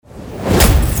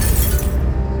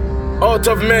Out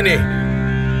of many,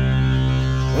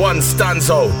 one stands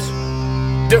out.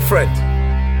 Different,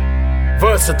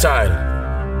 versatile,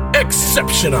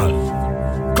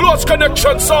 exceptional. Close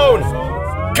connection sound.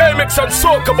 K-Mix and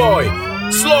Soca Boy.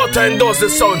 Slaughter endorse the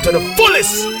sound to the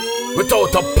fullest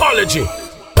without apology.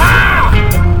 Ah!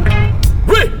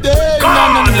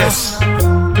 Regardless.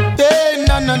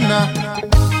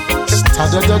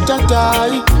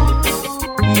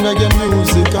 Reggae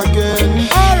music again.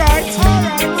 Alright.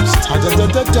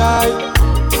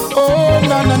 Oh,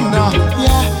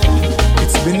 yeah.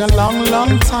 It's been a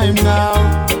long time now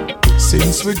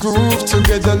since we groove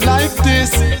together like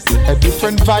this. A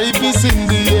different vibe is in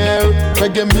the air.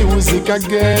 Reggae music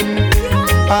again.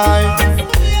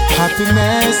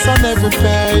 Happiness on every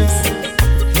face.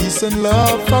 Peace and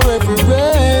love for every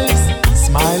race.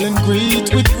 Smile and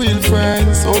greet with real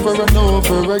friends over and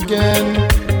over again.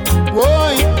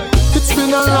 Boy, it's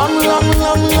been a long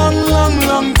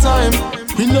time.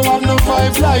 We don't have no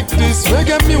vibe like this.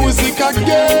 Reggae music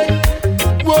again.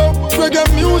 Whoa, reggae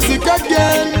music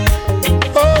again.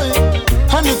 Boy,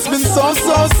 and it's been so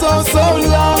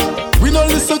long. We don't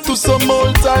listen to some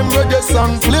old time reggae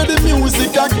song. Play the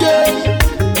music again.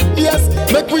 Yes,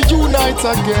 make we unite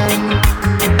again.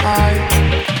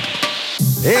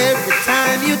 Every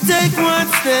time you take one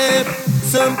step,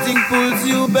 something pulls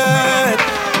you back.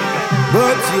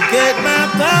 But you get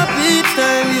back up each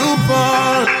time you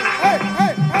fall.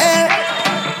 Hey.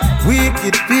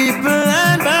 Wicked people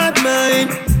and bad mind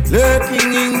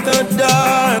lurking in the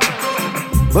dark.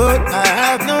 But I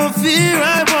have no fear,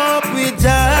 I walk with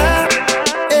Jah.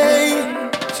 Hey.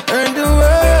 Turn the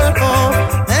world off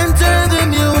and turn the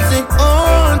music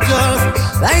on. Just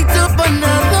light up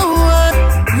another one.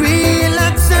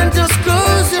 Relax and just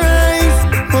close your eyes.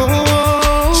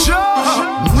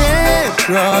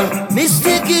 Natural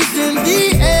mystic is in the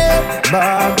air.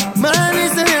 But man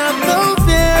is have no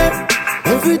fear.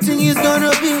 Everything is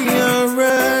gonna be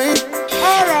alright.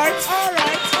 Alright.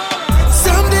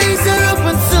 Some days are up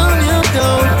and some you're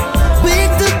down.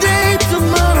 Week today,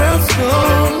 tomorrow's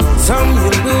gone. Some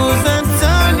you lose and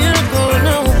some you're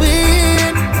gonna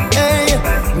win. Hey,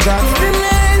 that's the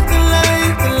life we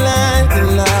live. The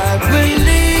life we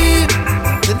live.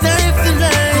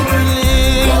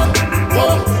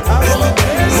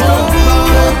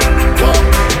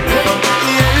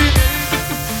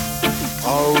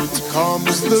 Out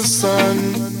comes the sun,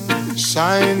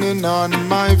 shining on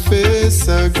my face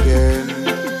again.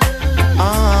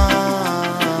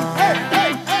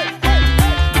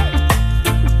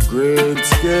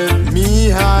 Grades get me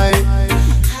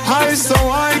high so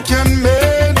I can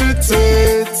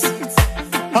meditate.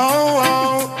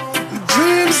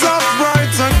 Dreams of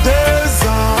brighter days.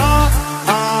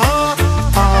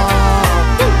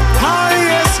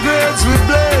 Highest grades we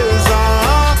blaze.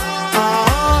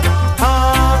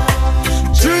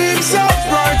 Dreams of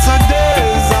brighter days.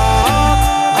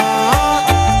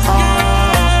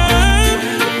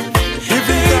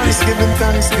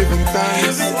 Giving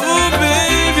thanks. Oh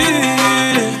baby,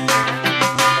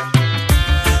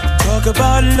 talk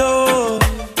about love,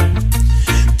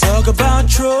 talk about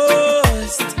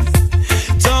trust,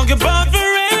 talk about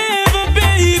forever,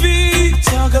 baby,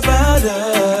 talk about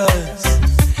us.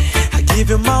 I give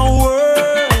you my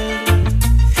word,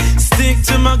 stick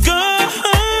to my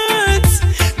guns.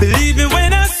 Believe me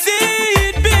when I say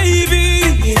it, baby,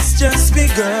 it's just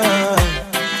begun.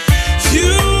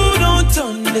 You don't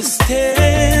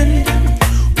understand,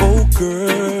 oh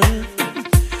girl,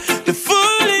 the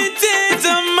full intent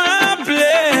of my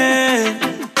plan.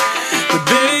 But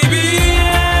baby,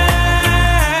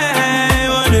 I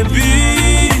wanna be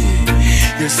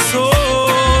your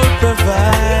sole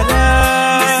provider.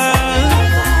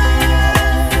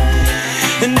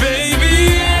 And baby,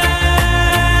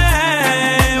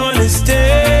 I wanna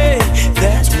stay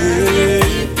that way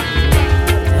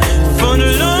for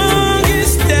the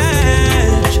longest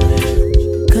time.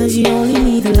 Cause you only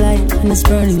need the light when it's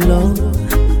burning low.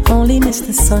 Only miss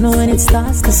the sun when it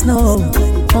starts to snow.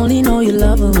 Only know you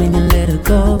love her when you let her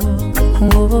go.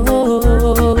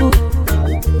 Oh.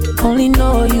 Only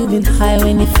know you've been high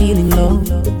when you're feeling low.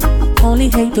 Only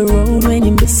hate the road when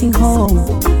you're missing home.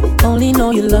 Only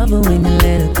know you love her when you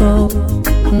let her go.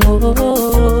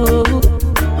 Oh.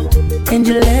 And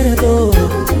you let her go.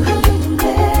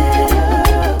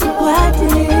 Why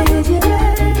did you let her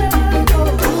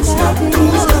go? Stop.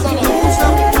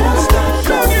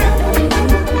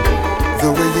 The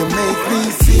way you make me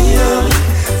feel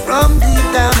from deep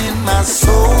down in my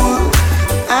soul,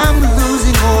 I'm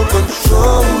losing all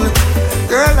control.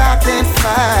 Girl, I can't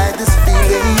fight this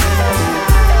feeling.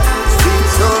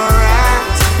 Feels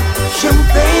alright.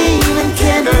 Champagne and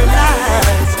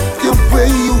candlelight. You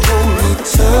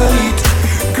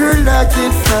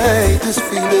this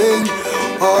feeling.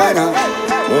 Oh, no.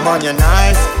 Woman, you're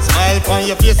nice. Smile on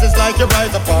your face is like you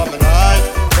rise upon my life.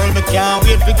 Girl, me can't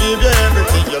wait to give you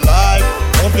everything you like.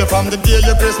 Hope you from the day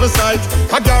your Christmas sight.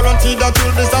 I guarantee that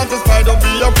you'll be satisfied. Don't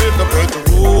be afraid to break the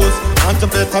rules and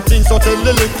to better things, so tell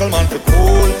the little man to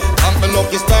cool. I'm the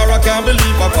lucky star, I can't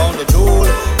believe I found a jewel.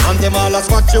 And them all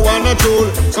ask what you wanna do,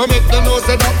 so make them know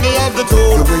say that me have the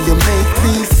tool. The way you make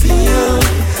me feel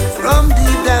from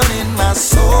deep down in my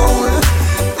soul,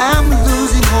 I'm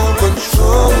losing all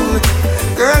control.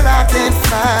 Girl, I can't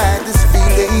fight this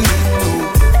feeling.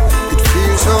 It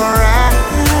feels alright.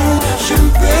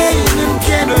 Champagne and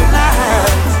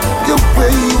candlelight. The way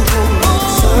you hold me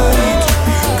tight.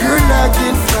 Girl, I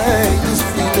can't fight this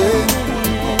feeling.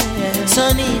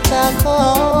 Sonita,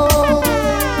 call,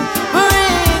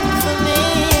 bring for me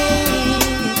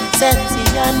Sexy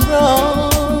and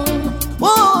Brown.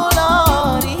 Oh,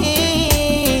 Lordy,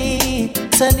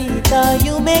 Sonita,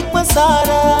 you make my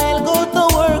sorrow. I'll go to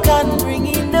work and bring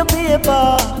in the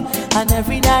paper. And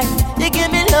every night you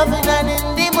give me loving, and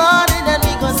in the morning and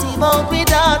we go see about me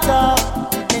daughter.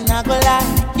 And I go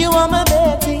lie, you are my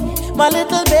baby, my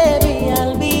little baby,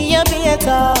 I'll be your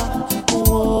beta.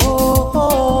 Oh, oh,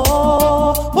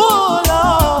 oh, oh,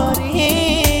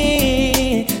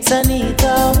 Lordy,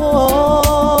 Sonita,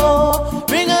 oh,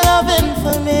 bring a loving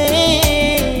for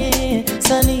me,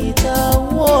 Sonita,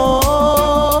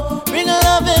 oh, bring a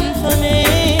loving for me.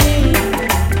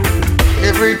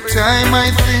 Every time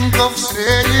I think of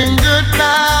saying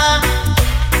goodbye,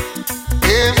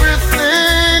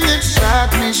 everything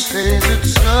inside me says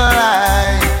it's a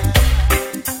lie.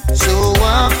 So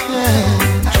I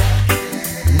can't,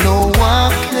 no I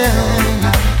can't,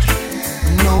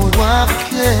 no I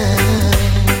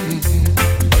can't.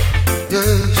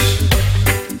 Yes,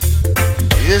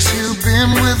 yes, you've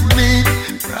been with me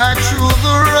right through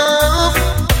the rough,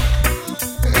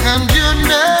 and you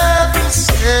never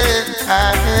said I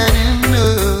had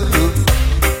enough.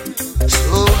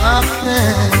 So I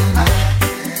can't,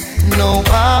 no I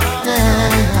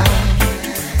can't,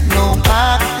 no I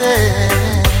can't.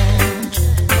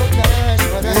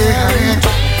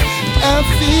 I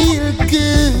feel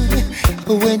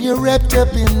good when you're wrapped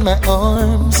up in my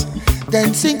arms,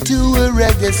 dancing to a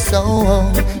reggae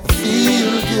song.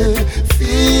 Feel good,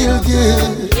 feel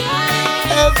good.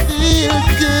 I feel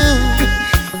good,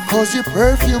 'cause your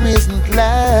perfume isn't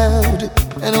loud,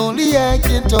 and only I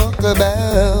can talk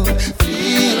about.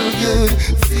 Feel good,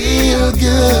 feel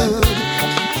good.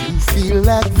 You feel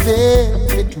like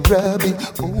velvet rubbing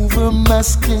over my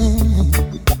skin,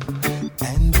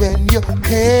 and when your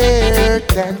hair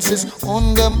dances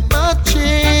under my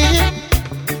chin,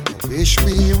 wish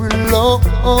we were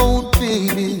alone,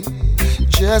 baby,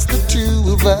 just the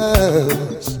two of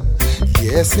us.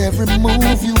 Yes, every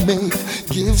move you make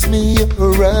gives me a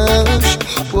rush.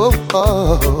 Whoa,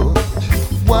 oh.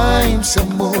 Wine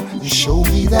some more, show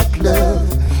me that love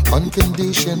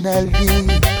unconditionally.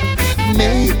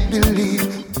 Make believe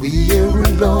we're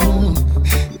alone,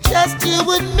 just you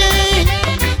and me.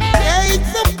 Take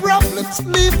the problems,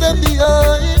 leave them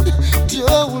behind.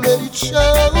 Don't let it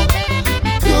show.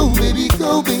 Go, baby,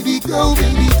 go, baby, go,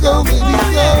 baby, go, baby,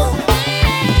 go.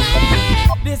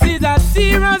 This is a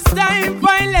serious time,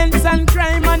 violence and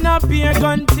crime, and a beer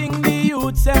gun thing. The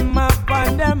youths them up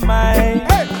on their mind.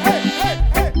 Hey, hey, hey,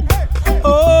 hey, hey.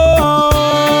 Oh,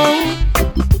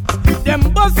 them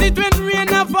bust it when rain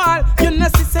a fall. You know,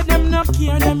 see, say them no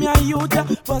care, them your youth.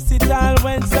 Bust it all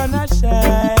when sun a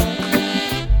shine.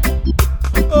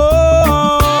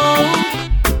 Oh,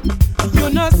 you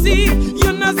know see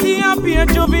a beer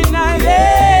juvenile.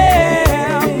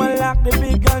 Yeah, I'ma lock the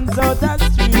big guns out the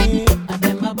street.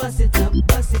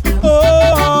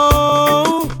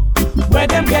 Oh, where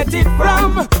them get it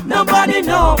from? Nobody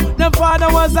know. The father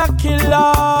was a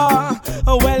killer.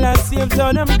 Oh, well, I see him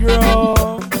turn them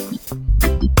grow.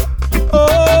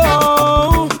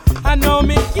 Oh, I know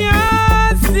me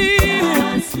can't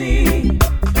sleep.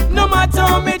 No matter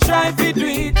how me try to do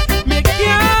it, me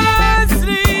can't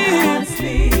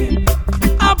sleep.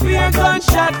 A beer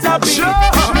gunshot a beat.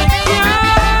 Me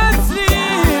can't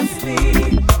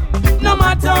sleep. No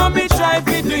matter how me try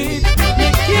to do it, me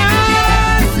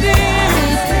can't sleep.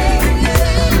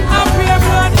 I pray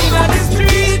blood in the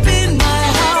street. In my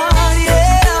heart,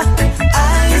 yeah,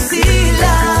 I see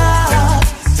love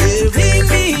tearing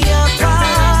me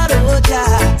apart, oh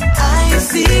God, I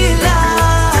see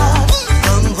love.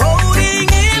 I'm holding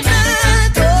it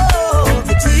back, oh,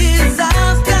 the tears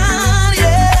I've got,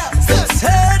 yeah, it's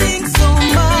hurting so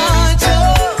much, oh,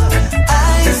 I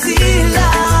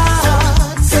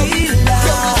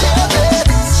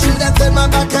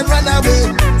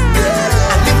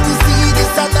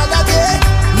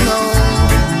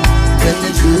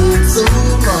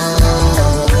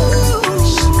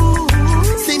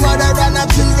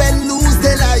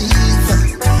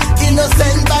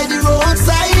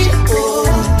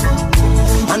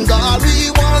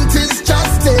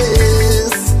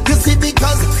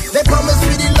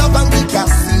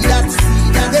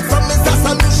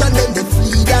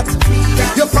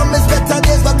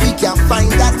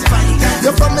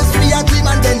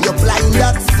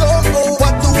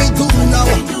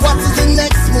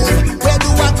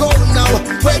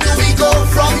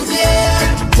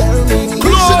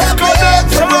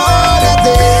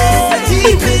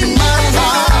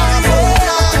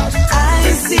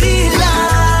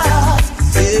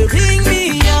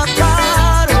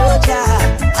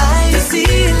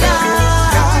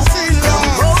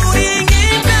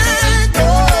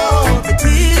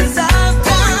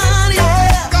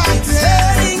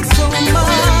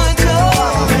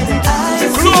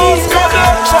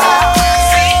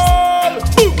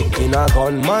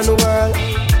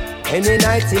Many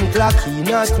nights in clock he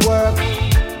not work.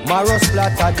 Marrow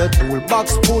splattered, the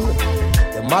toolbox full.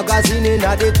 The magazine in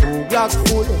the 2 Glock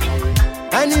full.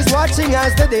 And he's watching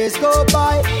as the days go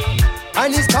by.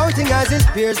 And he's counting as his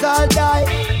peers all die.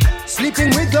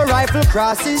 Sleeping with the rifle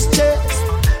across his chest.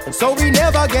 And so he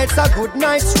never gets a good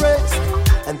night's rest.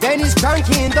 And then he's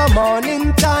cranky in the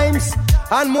morning times.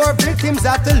 And more victims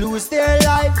have to lose their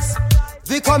lives.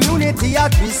 The community a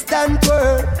twist and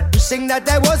twirl, wishing that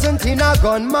I wasn't in a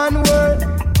gunman world.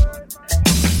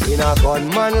 In a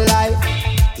gunman life,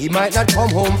 he might not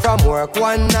come home from work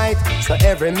one night. So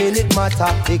every minute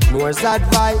matter, ignores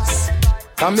advice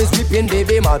from his weeping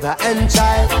baby mother and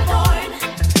child.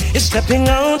 You're stepping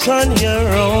out on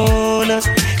your own.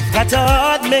 Got a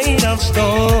heart made of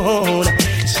stone.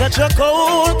 Such a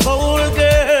cold, cold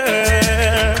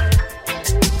girl.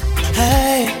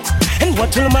 Hey, and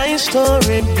what will my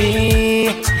story be?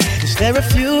 Is there a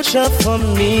future for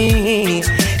me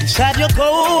inside your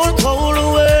cold, cold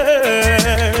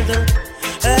world?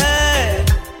 Hey,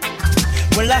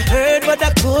 well I heard but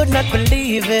I could not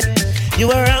believe it. You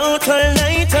were out all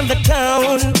night on the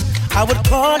town. I would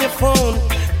call your phone,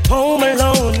 home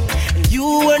alone, and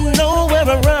you were nowhere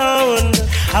around.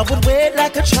 I would wait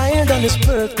like a child on his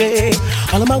birthday.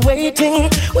 All of my waiting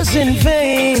was in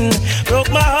vain. Broke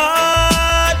my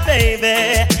heart,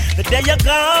 baby, the day you're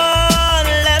gone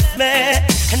left me.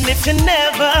 And if you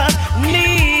never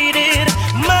needed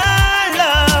my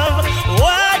love,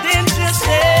 why didn't you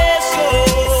say so?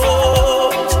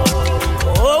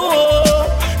 Oh,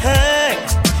 hey.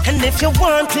 And if you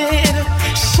wanted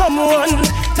someone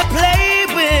to play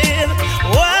with,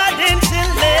 why didn't you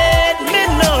let me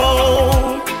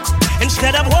know?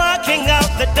 Instead of walking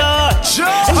out the door,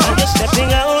 and now you're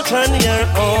stepping out on your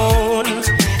own.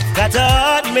 Got a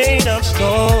heart made of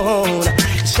stone.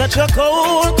 Such a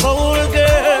cold, cold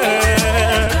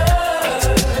girl.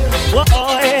 Whoa,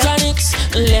 Chronics,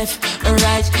 left and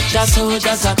right. Just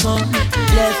soldiers are come.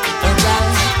 Left and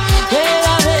right.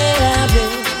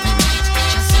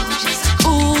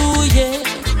 Ooh, yeah.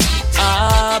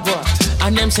 Ah, boy.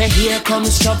 And them say, here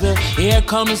comes trouble, here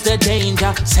comes the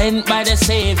danger. Sent by the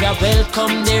Savior,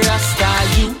 welcome the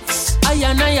Rasta youths. I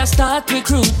and I start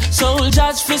recruit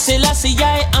soldiers for Selassie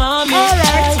I army.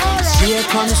 Alright. Here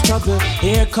comes trouble,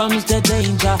 here comes the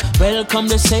danger. Welcome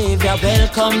the Savior,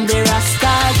 welcome the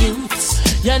Rasta youths.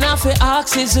 You're not for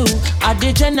axes who at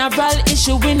the general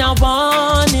issue in a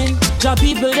warning. Job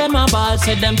people them a ball,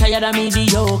 said them tired of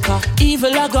mediocre.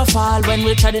 Evil a go fall when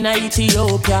we tried in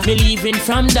Ethiopia. Me leaving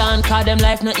from down, cause them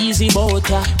life no easy boat.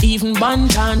 Even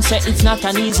Bantan said it's not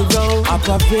an easy road.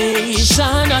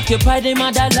 Operation occupy the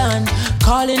motherland,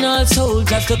 calling all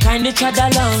soldiers to kind each other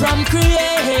along. From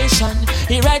creation,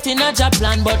 he writing a job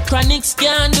plan, but Chronics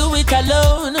can't do it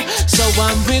alone. So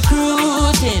I'm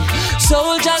recruiting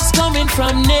soldiers coming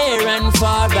from near and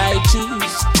far by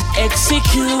choose.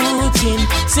 Executing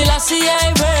Selassie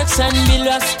I works and be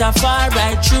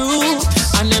Rastafari true.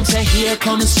 And them say here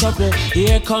comes trouble,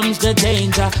 here comes the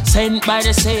danger. Sent by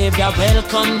the Savior,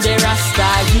 welcome the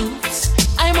Rasta youths.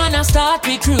 I'm gonna start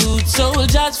recruit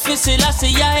soldiers for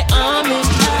Selassie I army.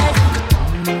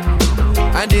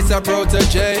 And it's a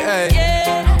protege, eh?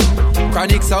 Yeah.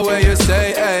 Chronics are where you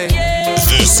stay, eh? Yeah.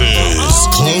 This is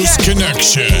Close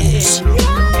Connections.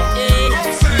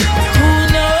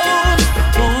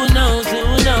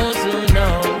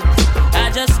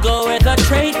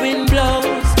 Trade wind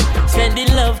blows, sending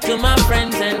love to my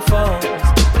friends and foes.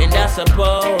 And I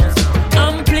suppose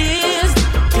I'm pleased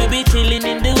to be chilling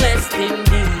in the West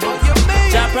Indies.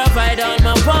 Jah provide all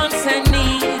my wants and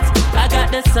needs. I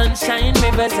got the sunshine,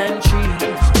 rivers and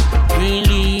trees.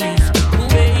 Relief,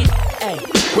 wait, hey.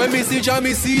 When me see Jah,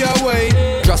 me see a way.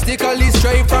 Drastically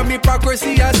straight from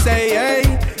hypocrisy, I say, hey.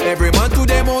 Every man to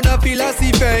them own a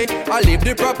philosophy. I live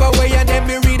the proper way and then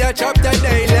me read a chapter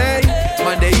daily.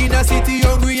 Man, they in a city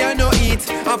hungry and no eat.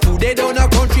 And food they down a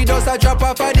country does a drop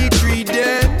off of the tree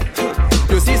then.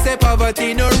 You see say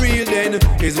poverty no real then,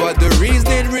 is what the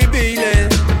reason revealing.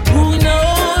 Who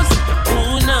knows,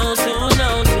 who knows, who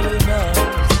knows, who knows.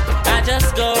 I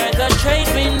just go where the trade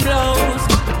wind blows,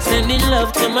 sending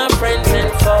love to my friends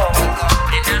and foes.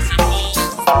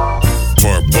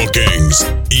 For bookings,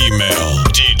 email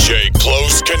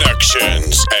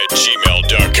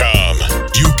djcloseconnections@gmail.com.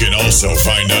 You can also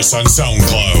find us on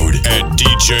SoundCloud at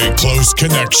DJ Close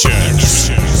Connections.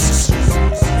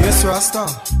 Yes, Rasta.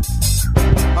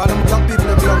 All them black people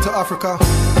that belong to Africa.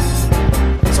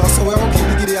 So I saw we're gonna keep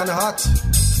the giddy on the hot.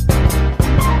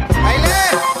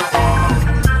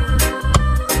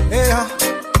 Hey,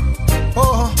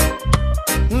 oh,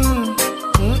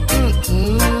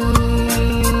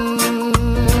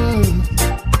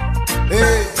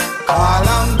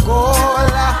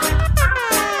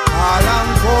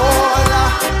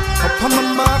 Come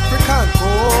on, African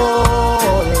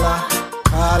cola,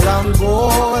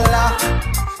 Kalangola,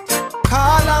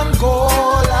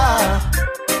 Kalangola,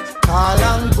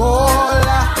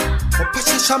 Kalangola,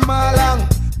 Opesha Shamalang,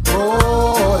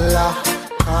 Gola,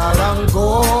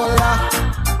 Kalangola.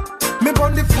 Me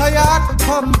burn the fire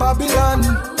from Babylon,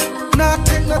 not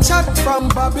take no chat from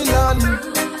Babylon.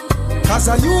 Cause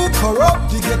a you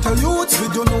corrupt, you get a youth, we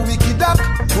do no wicked act,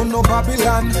 do no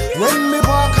Babylon. When me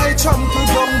walk, I trample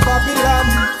down Babylon.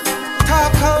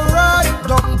 Talk and ride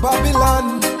down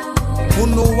Babylon. Who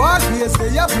know what ways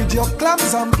they have with your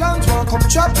clams and plans. One come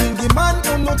trapping the man,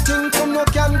 who no think, who no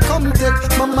can come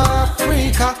take Mama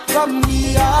Africa from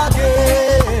me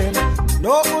again.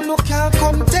 No, who no can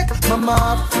come take Mama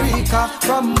Africa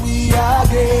from we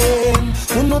again.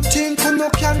 Who no think, who no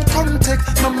can come take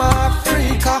Mama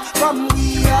Africa from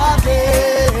we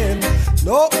again.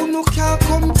 No, who no can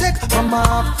come take Mama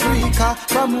Africa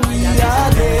from we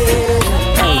again.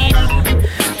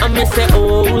 I'm Mr.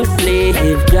 Old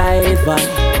Slave Driver.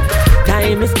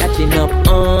 Time is catching up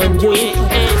on you.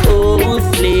 Old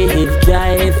Slave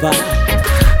Driver.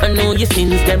 I know your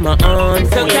sins, them are on.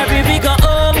 So carry we go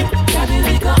home.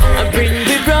 I bring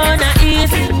the brown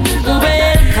east.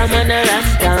 Well, come on a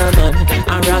Rasta man.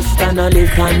 A Rasta no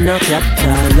live on no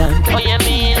capital land. Oh you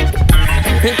mean?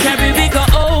 And carry we go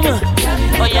home.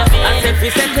 Oh you mean? As if we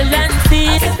settle and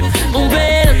cease.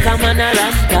 Well, come on a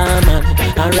Rasta man.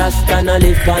 A Rasta no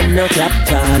live on no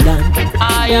capital land.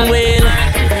 Well,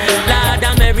 Lord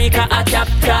America a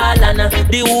capital and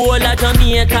the whole of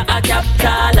Jamaica a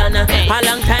capital and a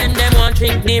long time them want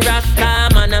trick the Rasta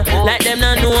man. Like them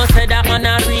no know say that man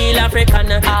a real African.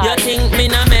 You think me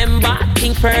no member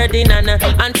King Ferdinand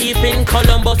and thief in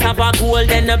Columbus have a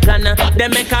golden plan. They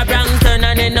make a wrong turn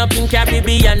and end up in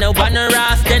Caribbean. One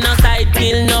Ras then a side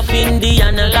kill no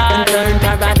Indian. And turn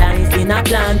paradise in a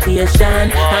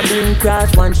plantation and bring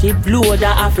cross one ship load of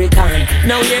African.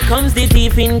 Now here comes the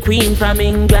thief in Queen from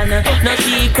England. Now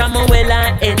she come well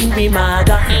and Henry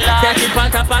Maga. That she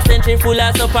part of a century full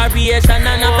of separation.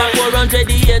 And after 400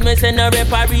 years me send a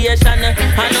reparation.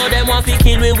 I know them want to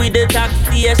kill me with the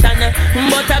taxation.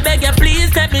 But I beg you please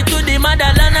take me to the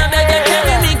motherland. I beg you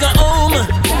carry me go home.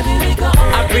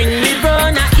 I bring me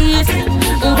brown east.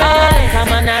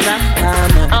 Come on a Rasta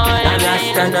man. A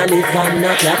Rasta no live on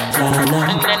no capital.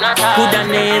 Coulda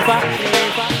never.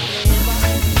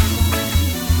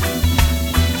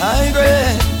 High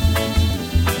grade,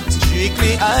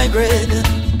 strictly high grade.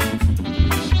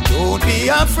 Don't be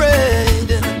afraid.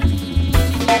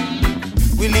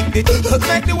 We lick the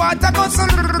make the water go so.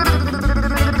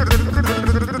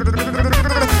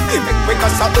 We make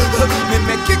us up, we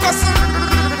make it go so.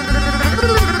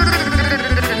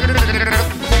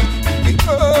 The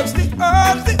herbs, the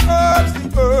herbs, the herbs, the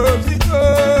herbs, the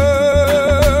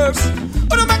herbs.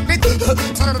 Oh, the make it.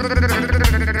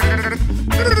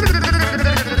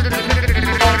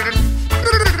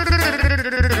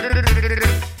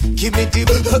 Give me the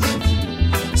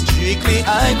strictly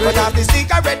high grade. But have the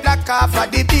cigarette like half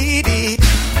of the BD.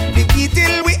 The weed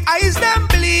till we eyes them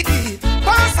bleed.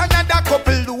 Pass another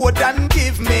couple load and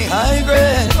give me high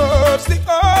grade. Herbs, the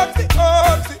herbs, the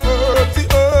herbs, the herbs, the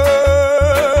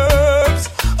herbs.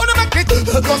 Oh, the make it.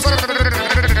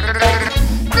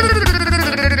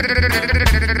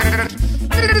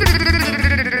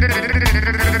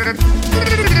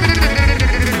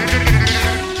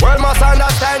 Well, must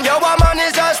understand your woman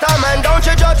is just a man. Don't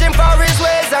you judge him for his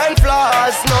ways and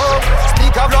flaws, no.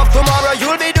 Speak of love tomorrow,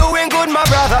 you'll be doing good, my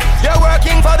brother. You're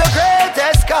working for the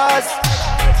greatest cause.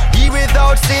 He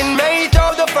without sin made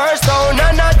out the first stone,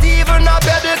 and not even a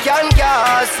pebble can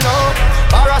cast, no.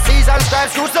 Pharisees and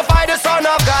scribes crucify the Son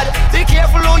of God. Be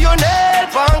careful who you nail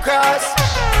on cross.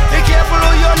 Be careful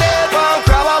who you nail on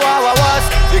cross.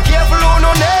 Be careful who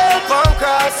no nail on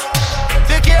cross.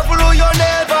 Be careful who you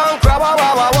nail on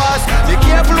cross. Be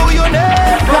careful who you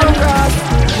nail on cross.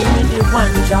 Give me the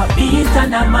one drop beat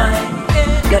and a mind.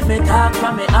 Let me talk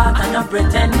from my heart and not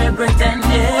pretend me pretend,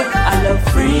 yeah. I love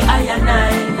free, I and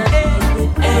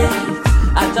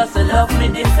I just love me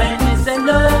defend, me say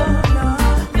love.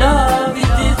 Love,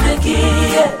 it is the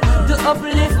key, yeah. To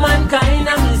uplift mankind,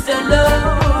 and me say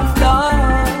love.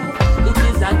 Love, it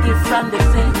is a gift from the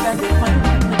Savior divine.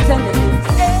 Me tell you,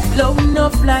 love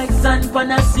enough like sand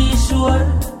on a seashore,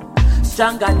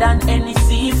 stronger than any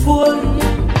seafood.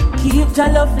 Keep your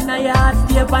love in your heart,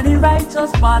 stay on the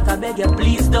righteous path. I beg you,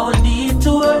 please don't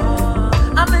detour.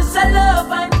 I miss a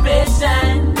love and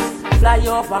patience. Fly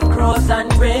over cross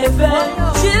and raven.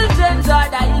 Children's are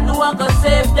dying, no one go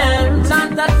save them.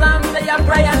 Chant a psalm, say a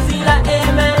prayer, seal a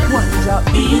amen. One drop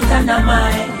beat and a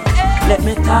mind. Let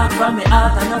me talk from me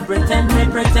heart and not pretend,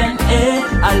 eh.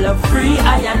 I love free,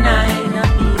 I and I,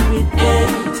 not deal with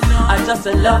it. I just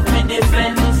love me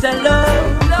defend, me say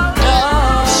love, love.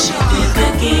 Is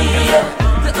the key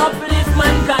to uplift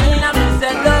mankind, and me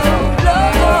say love,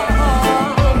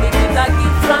 love. Make it a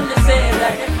gift from the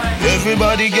Savior.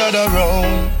 Everybody gather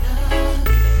round.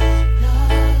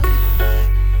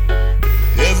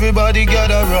 Everybody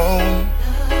gather round.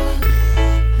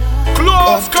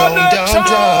 Close connection.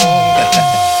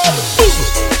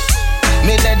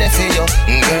 Me ready for you,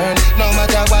 girl. No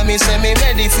matter what me say, me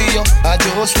ready for you. I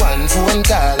just one phone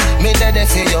call. Me ready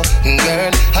for you,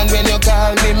 girl. And when you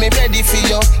call me, me ready for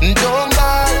you. Don't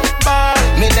ball.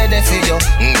 Me ready for you,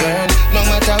 girl. No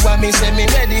matter what me say, me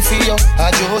ready for you.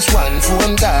 I just one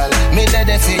phone call. Me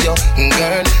ready for you,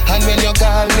 girl. And when you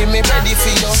call me, me ready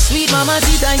for you. Sweet mama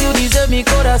Tita, you deserve me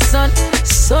corazón.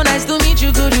 So nice to meet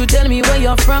you. Could you tell me where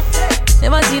you're from?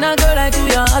 Never seen a girl like you.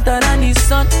 You're hotter than the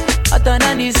sun. Hotter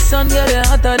than the sun, girl, you're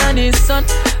hotter than the sun.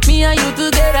 Me and you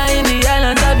together in the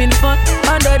island having fun.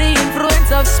 Under the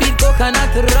influence of sweet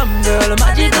coconut rum, girl.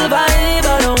 Magical vibe,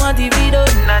 I don't want to be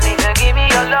done. I need to give me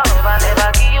your love, I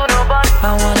never give you no bun.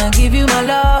 I wanna give you my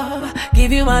love,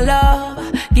 give you my love,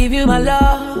 give you my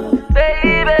love,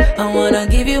 baby. I wanna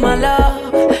give you my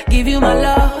love, give you my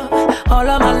love, all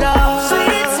of my love.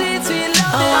 Sweet, sweet, sweet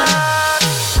love.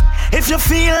 If you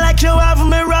feel like you have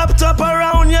me wrapped up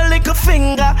around your little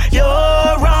finger, you're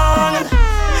wrong.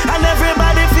 And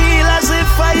everybody feel as if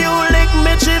you lick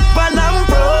me chip and I'm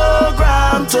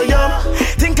programmed to you.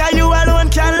 Think you alone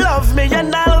can love me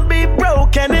and I'll be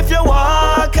broken if you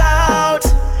walk out.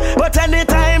 But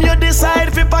anytime you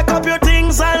decide to pack up your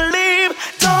things and leave,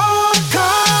 don't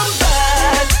come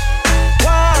back.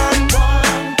 One, go.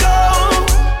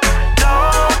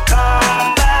 Don't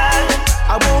come back.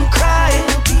 I won't cry.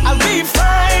 I'll be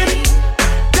fine.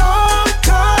 Don't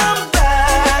come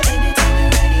back.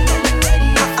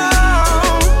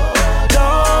 Oh,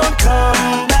 don't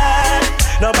come back.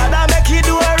 Nobody make you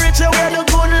do a richer where the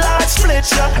good Lord split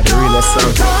you.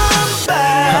 Don't come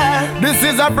back. This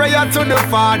is a prayer to the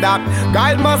Father.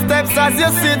 Guide my steps as you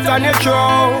sit on your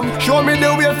throne. Show me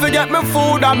the way to get me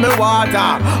food and me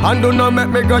water. And do not make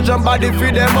me go jump body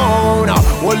for them own.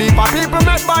 Only for people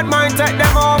make bad mind take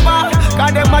them over.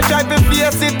 Cause them a try to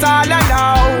face it all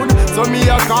alone. So me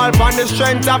a call for the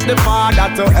strength of the Father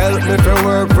to help me to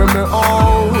work for me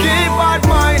own. Keep bad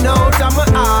mind out of my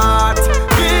heart.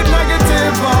 Keep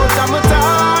negative out of my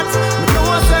thoughts. Me know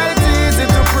I say it's easy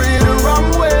to pray the wrong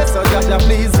way. So Jaja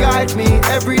please guide me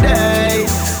every day.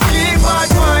 Keep bad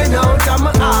mind out of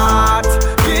my heart.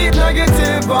 Keep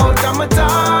negative out of my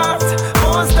thoughts.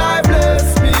 Most I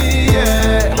bless me,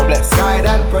 yeah. Guide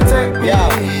and protect me, yeah.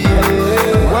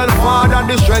 Well, Father,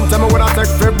 the strength me when I take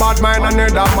for bad mind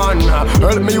another man.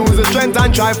 Help me use the strength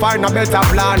and try find a better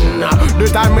plan. The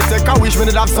time me take, I wish me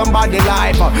did have somebody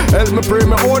life. Help me pray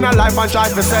my own life and try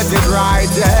to set it right,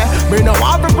 yeah. Me no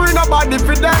want to bring nobody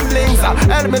for them links.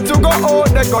 Help me to go out,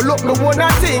 they go look me one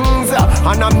of things.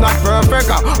 And I'm not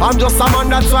perfect, I'm just a man,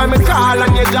 that's why me call.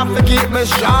 And you have to keep me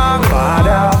strong,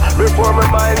 Father. Before my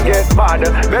mind get bad,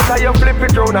 better you flip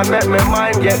it round and make my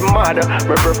mind get mad.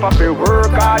 Me prefer to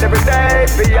work hard every day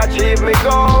to achieve me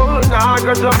goals. Now I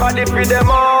got somebody for them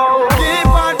all. Keep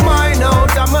bad mind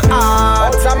out of my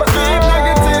heart. Keep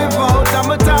negative out of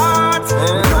my thoughts. You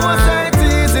know I say it's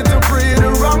easy to pray the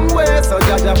wrong way. So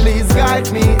Jaja please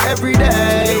guide me every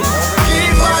day.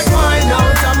 Keep bad mind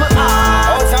out of my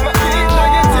heart. Keep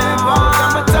negative out of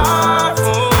my thoughts.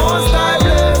 Most I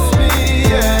bless me,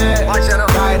 yeah.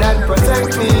 Guide and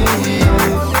protect me.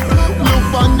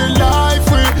 Look on the life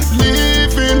we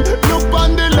living. Look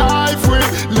on the life we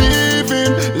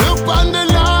living. Look on the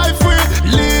life we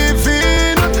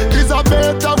living. Is a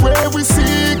better way we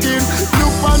seeking.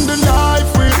 Look on the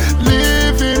life we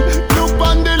living. Look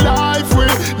on the life we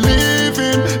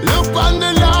living. Look on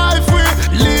the life we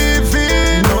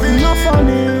living. Nothing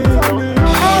funny.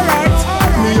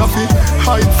 Me have to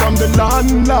hide from the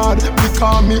landlord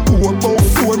because me owe about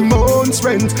 4 months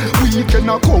rent. Weekend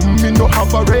a come, me no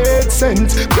have a red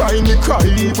cent. Cry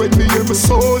when me hear my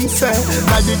son say,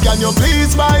 Daddy, can you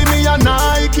please buy me a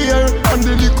Nike here? And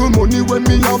the little money when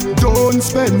me have done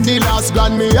spend. The last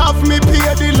grand me have me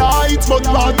pay the lights, but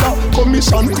rather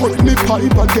commission cut me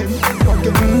pipe again.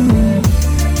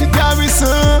 The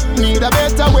garrison need a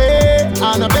better way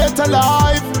and a better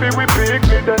life. We pick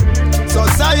me then.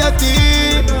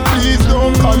 Society, please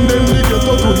don't condemn me to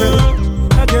go to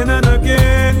hell. Again and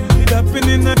again, it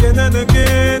happening again and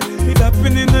again. It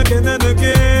happening again and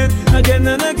again. Again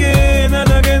and again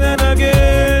and again and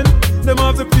again. Them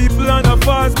of the people on a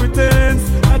false pretense.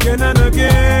 Again and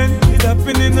again, it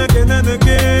happening again and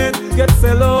again. get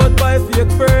sell out by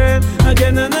fake friend.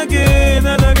 Again and again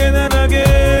and again and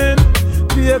again.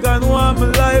 Pagan want my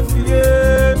life,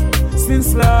 yeah.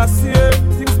 Since last year,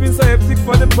 things been so hectic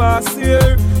for the past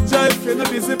year. Jive in a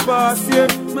busy past year.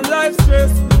 My life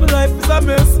stress, my life is a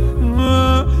mess.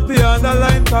 The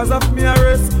underline cause of me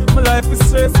arrest. My life is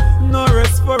stress, no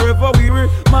rest forever weary.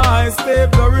 My eyes stay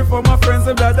blurry for my friends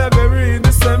and that are buried in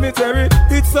the cemetery.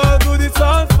 It's all good, it's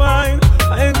all fine.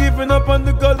 I ain't giving up on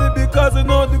the gully because I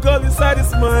know the gully side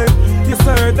is mine. Yes,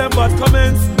 I heard them bad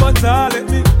comments, but let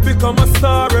me become a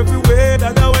star everywhere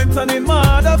that I went. And in my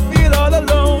heart I feel all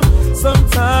alone.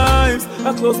 Sometimes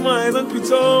I close my eyes and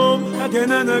picture home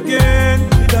again and again.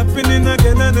 It happening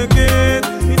again and again.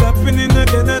 It happening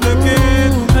again and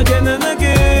again. Again and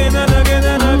again and again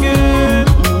and again.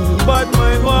 But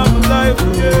my one life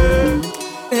again.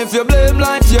 If you blame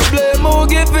life, you blame who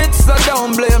give it. So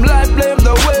don't blame life, blame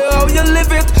the way how you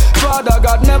live it. Father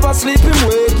God never sleep him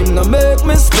wake, him no make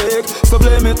mistake. So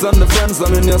blame it on the friends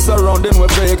and in your surrounding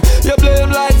with fake. You blame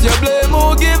life, you blame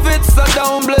who give it. So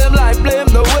don't blame life, blame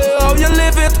the way how you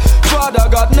live it. Father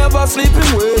God never sleep him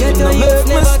wake, him no make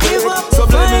mistake. So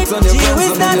blame it on your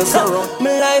friends and in your surrounding.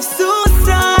 My life's too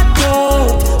sad,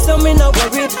 though, so me no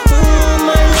worry.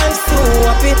 My life's too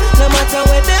happy, no matter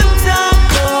where them talk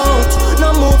about. No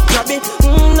move grabby,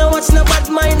 no watch no bad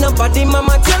mind nobody.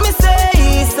 Mama tell me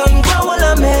say, son, go all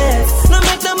a mess. No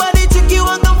make nobody trick you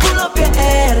and come pull up your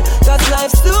head. Cause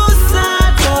life's too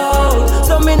sad, though,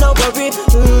 so me no worry.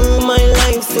 My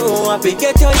life's so happy.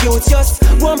 Get your youth just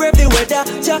go and brave the weather.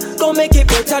 Just go make it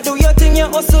better. Do your thing, you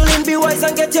hustling, be wise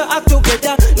and get your act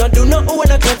together. No do not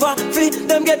own a clever. Fee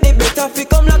them get the better. Fee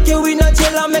come lock you in a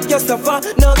jail and make you suffer.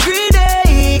 No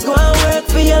greedy, go and work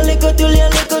for your little till your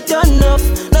little turn enough.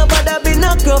 Nobody be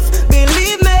no gruff.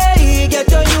 Believe me, get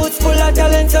your youth full of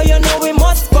talent, so you know we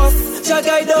must bust. Shall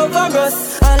guide over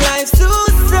us. And life's too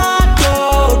sad,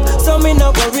 though, so me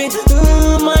no worry.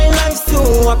 My life's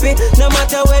too happy. No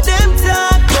matter where them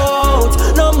talk about.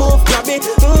 No move grabby.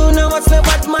 No watch me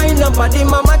bad mind nobody.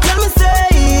 Mama tell me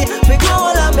say, we go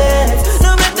all a mess.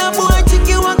 No make the boy trick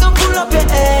you and come pull up your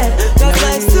head. Cause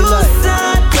life's too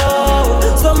sad,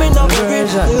 though, so me no worry.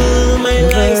 My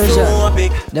life's too happy.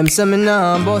 Them say me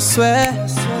nah boss swear,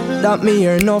 that me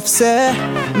hear enough say.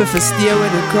 Me fi stay where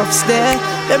the crops there.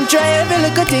 Them try every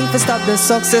little thing to stop the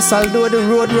success. Although the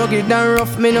road rugged and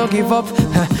rough, me no give up.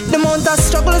 The amount of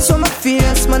struggles from my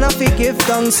face, man I fi give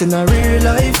thanks in a real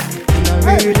life. In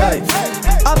a real life,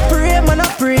 I pray, man I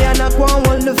pray, and I go and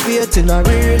hold the faith in a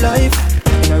real life.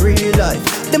 In a real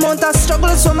life, the amount of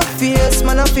struggles from my face,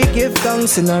 man I fi give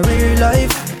thanks in a real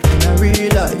life. In a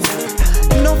real life.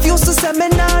 Enough used to say me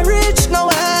not rich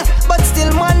nowhere, but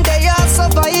still one day I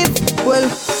survive. Well,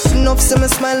 enough say me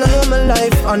smile and know my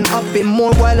life and happy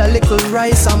more while a little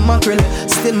rice and mackerel.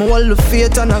 Still me hold the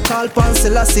faith and I call pan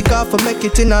Selassie for make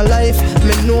it in a life.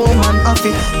 Me know man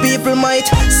happy. People might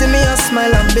see me and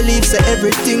smile and believe say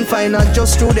everything fine and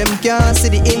just through them can't see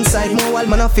the inside. More while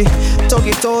man happy. Talk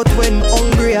it out when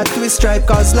hungry at twist stripe,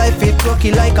 cause life it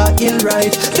rocky like a hill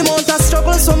ride. The amount of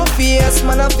struggles from my face,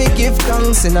 man happy give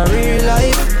thanks in a real life.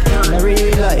 In a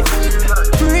real life,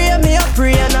 pray me a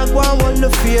pray and I go and hold the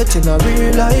faith in a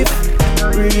real life.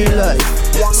 Real life,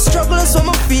 struggles from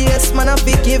my face, man I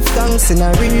fi give thanks in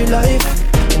a real life.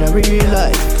 In a real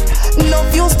life,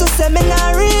 enough used to say me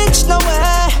not rich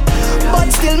nowhere, but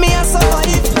still me a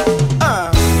survive.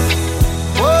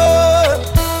 Whoa,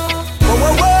 whoa,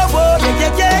 whoa, whoa, whoa,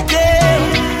 yeah, yeah, yeah.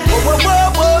 Whoa, whoa,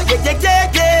 whoa, whoa, yeah,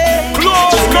 yeah, yeah.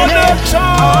 Close connection.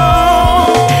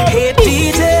 Hey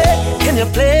DJ, can you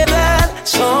play that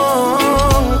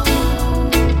song?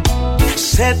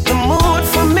 Set the mood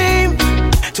for me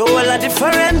to all a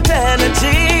different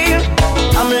energy.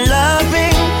 I'm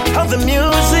loving how the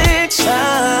music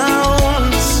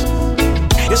sounds.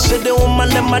 You see the woman,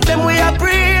 them we are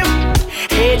brave.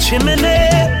 Hey Chimney,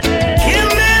 give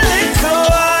me a little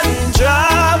one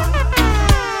drop.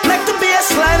 Make the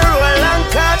bass line roll and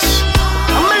catch.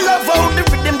 I'm in love how the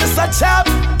rhythm just a chop.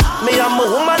 Me and my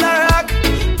woman a rock.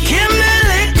 Give me a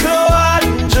little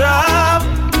one drop.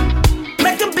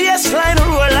 Make the bass line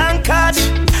roll and catch.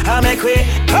 I make we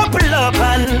couple up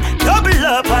and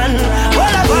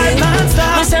what a vibe man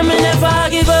stop. I said me never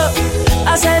give up.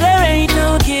 I said there ain't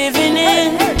no giving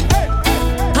in.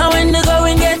 And when the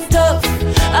going gets tough,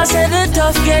 I said the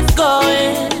tough get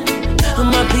going.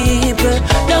 My people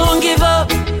don't give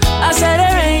up. I said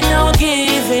there ain't no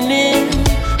giving in.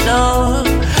 No,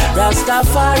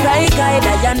 Rastafari guide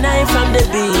I and I from the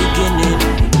beginning.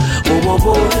 Oh, oh,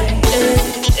 boy.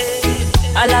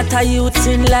 A lot of youths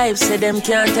in life say them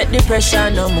can't take the pressure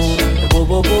no more. Whoa,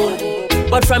 whoa, whoa.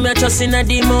 But from your trust in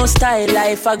the most high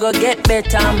life, I go get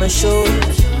better, I'm sure.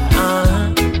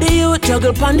 The youth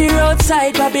juggle pon the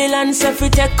roadside, Babylon say fi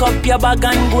take up your bag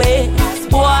and go.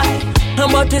 Boy,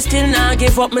 but we still not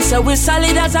give up. Me say we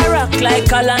solid as a rock like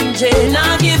Kalanje.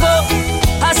 Nah give up.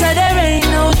 I said there ain't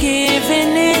no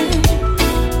giving in.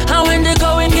 And when the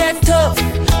going get tough,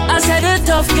 I said the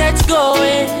tough gets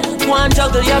going. One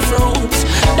juggle your fruits,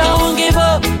 don't give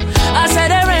up. I said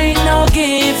there ain't no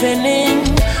giving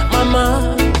in,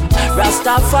 mama.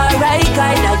 Rastafari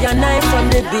guide your knife from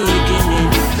the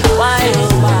beginning. Why oh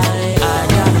why I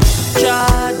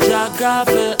Jah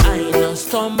gravel, I no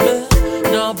stumble,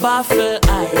 no baffle,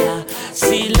 I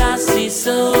see lassie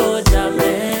soldier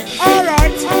man.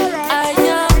 Alright. I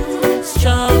am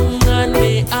strong and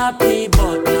be happy,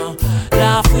 but no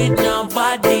laugh with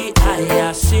nobody.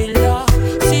 I see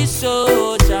lassie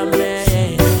soldier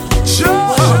man.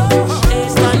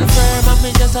 Stand firm and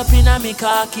me just up in a me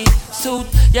khaki suit.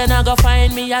 You not go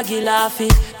find me a gilafi.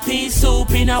 Peace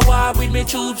soup in a war with me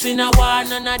troops in a war.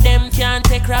 None of them can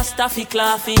take Rastafi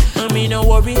claffy. And me no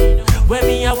worry, when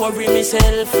me a worry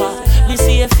myself. Me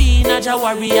see a fiend a Jah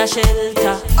warrior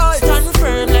shelter. Stand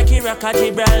firm like Iraq or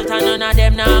Gibraltar. None of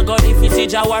them not go if you see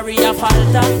Jah warrior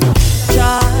falter.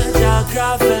 Jah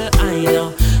gravel, I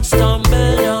know.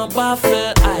 Stumble, no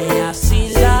baffle, I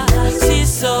see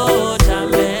soldier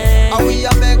man. And we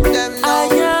a make them know. I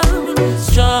am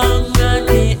strong and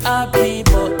be happy,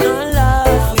 but no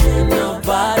love with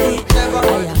nobody. I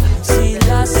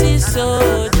am see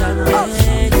soldier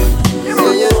man.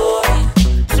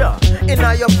 Sure.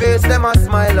 Inna your face, them a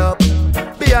smile up.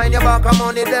 Behind your back,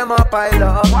 money, them a pile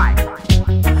up.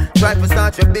 Try to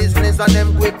start your business and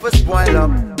them quick for spoil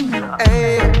up.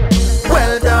 Hey,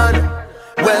 well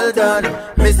done,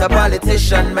 Mr.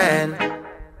 Politician man.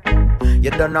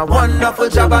 You done a wonderful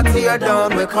job at tear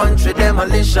down with country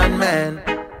demolition man.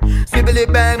 Sibbly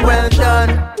bang, well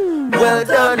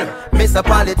done, Mr.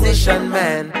 Politician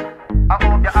man.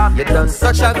 You done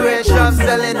such a great job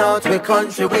selling out with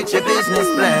country with your business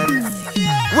plan.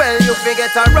 Well, you figure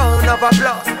a round of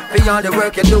applause beyond the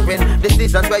work you're doing.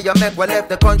 Decisions where you make will left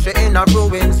the country in a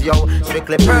ruins. Yo,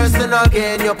 strictly personal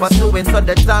gain you're pursuing. So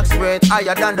the tax rate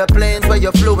higher than the planes where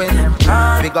you're fluing.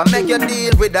 We gonna make you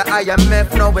deal with the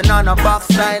IMF. Knowing on a box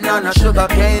sign, on a sugar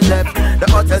cane left.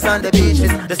 The hotels and the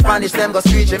beaches, the Spanish them go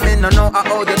screeching. Me no know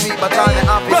how they do, but all the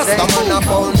happy say on a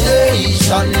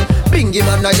foundation. Bingy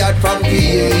man a yard from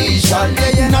creation.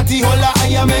 Natty holla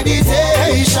I am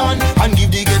meditation. And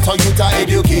give the ghetto youth a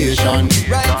education.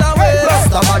 Right away,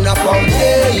 Rasta man a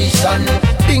foundation.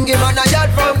 Bingy man a yard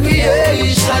from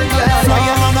creation.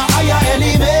 Flying on a higher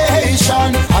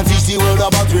elevation. And teach the world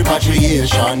about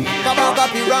repatriation. Come on,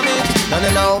 pyramid.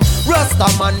 No. Rasta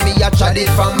man me a chatted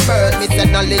from birth. Me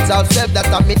say knowledge of self, that's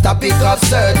a me topic of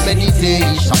search.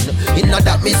 Meditation, inna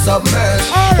that me submerge.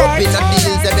 Up inna the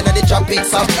hills, them inna the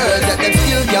tropics of earth. Let them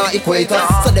still can't equate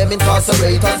us, so them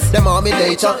incarcerate us. Them army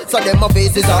nature, so them a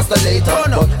face disaster later.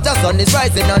 But just on is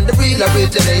rising and the real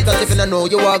originators. If you don't know,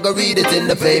 you are gonna read it in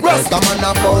the papers. Rasta man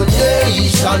a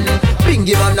foundation.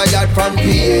 Bingy man a yard from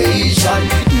creation.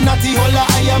 Natty holla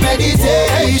I am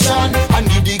meditation. And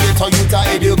give the ghetto youth a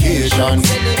education.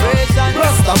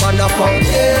 Rasta man a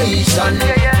foundation.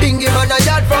 Bingy man a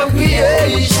yard from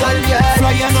creation.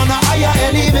 Flying on a higher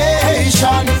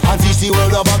elevation. And teach the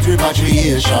world about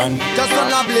repatriation. Just on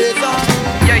a blazer.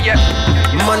 Yeah.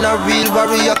 Man a real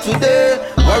warrior today,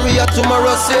 warrior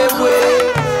tomorrow same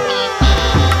way.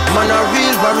 Man a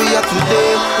real warrior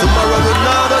today, tomorrow we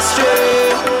not go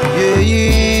stray.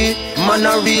 Yeah. Man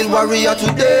a real warrior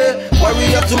today,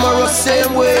 warrior tomorrow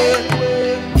same way.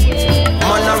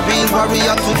 Man a real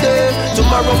warrior today,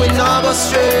 tomorrow we not go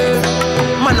stray.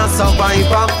 Man a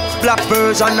survivor, black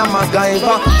version of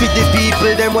MacGyver. Fit the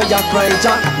people them where you cry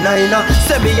Nina,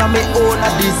 say me a me own a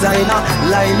designer.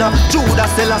 Liner, Judah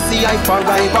Selassie I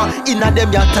forever. Inna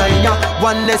them ya tiny,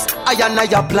 oneness I and I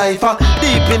apply for.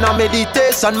 Deep in a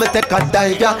meditation me take a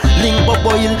dive ya. Limbo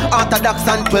boil, orthodox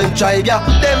and 12 tribe ya.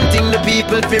 Them thing the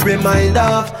people fi remind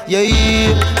of. Yeah,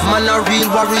 man a real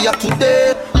warrior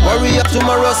today, warrior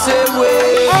tomorrow same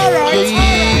way.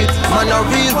 Yeah, man a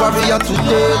real warrior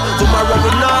today, tomorrow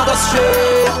we not go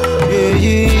stray.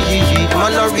 Yeah.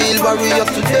 Man a real warrior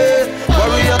today,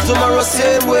 warrior tomorrow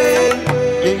same way.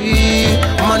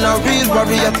 Yeah. Man a real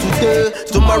warrior today,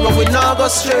 tomorrow we not go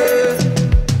stray.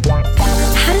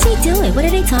 How does he do it? What are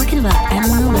they talking about? I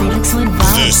don't know, but they look so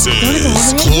involved. This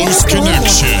is Close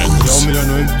Connection. Yo, me don't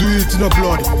know him do it in the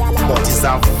blood, but it's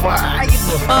a vibe.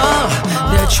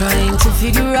 They're trying to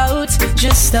figure out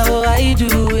just how I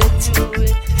do it.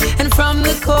 And from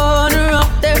the corner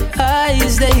of their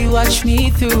eyes, they watch me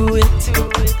through it.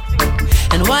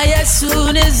 And And why as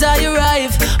soon as I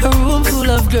arrive, a room full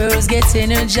of girls get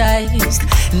energized.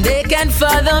 They can't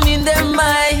fathom in their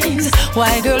minds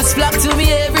why girls flock to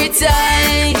me every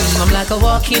time. I'm like a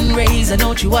walking razor,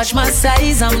 don't you watch my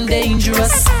size? I'm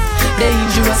dangerous,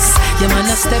 dangerous. Yeah, man,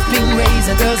 a stepping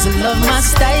razor. Girls who love my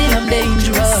style, I'm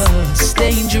dangerous,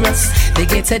 dangerous. They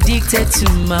get addicted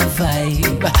to my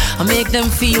vibe. I make them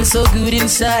feel so good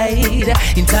inside,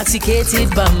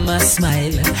 intoxicated by my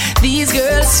smile. These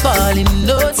girls fall in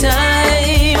no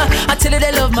time. I tell you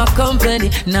they love my company.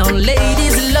 Now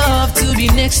ladies love to be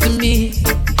next to me.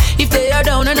 If they are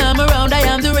down and I'm around, I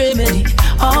am the remedy.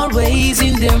 Always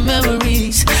in their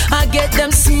memories, I get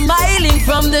them smiling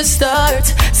from the start.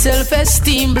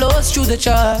 Self-esteem blows through the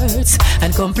charts,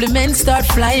 and compliments start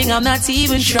flying. I'm not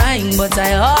even trying, but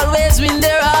I always win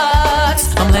their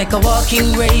hearts. I'm like a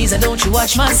walking razor, don't you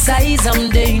watch my size?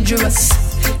 I'm dangerous,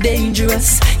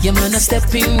 dangerous. Yeah, man, a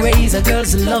stepping razor.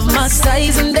 Girls love my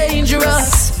size. I'm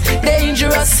dangerous,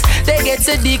 dangerous. They get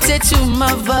addicted to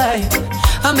my vibe.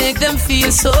 I make them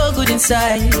feel so good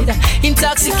inside,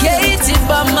 intoxicated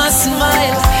by my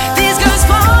smile. These girls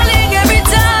falling every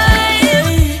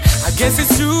time. I guess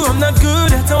it's true, I'm not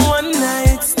good at a one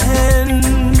night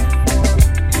stand,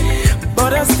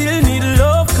 but I still need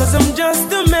love, cause I'm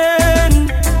just a man.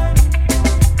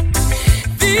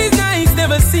 These nights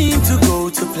never seem to go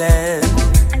to plan.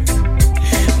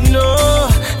 No,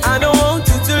 I don't want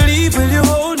you to leave. Will you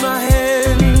hold my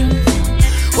hand?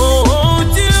 Oh,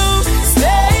 won't you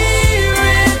stay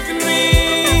with me?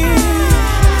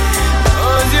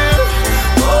 Oh, you're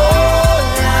all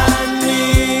I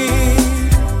need.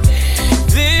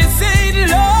 This ain't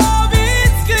love,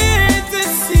 it's clear to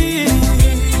see.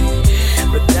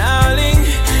 But darling,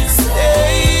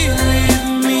 stay with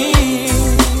me.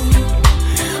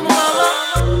 Mama,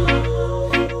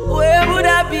 where would I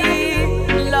be,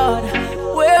 Lord?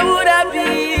 Where would I be?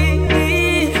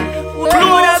 Where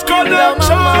would I be without my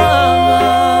mama?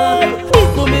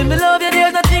 Mommy, me love you,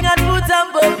 there's nothing I'd put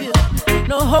above you.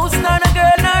 No house, nor no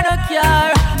girl, nor no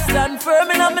car. Stand firm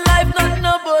in my life, nothing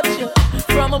about you.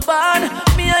 From a barn,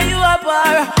 me and you are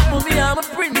bar. Mommy, I'm a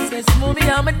princess, mommy,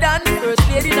 I'm a dan. First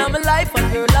lady in my life,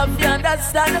 and girl, love you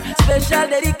understand. Special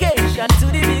dedication to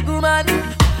the big woman.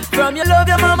 From your love,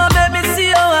 your mama, let me see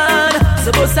your hand.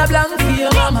 Suppose a blank for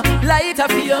your mama, lighter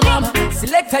for your mama.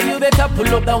 Selector, you better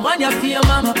pull up the one you for your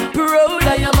mama. Proud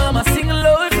of your mama, sing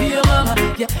loud for your mama.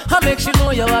 Yeah, I make sure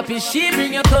know you're happy, she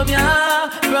bring you come here.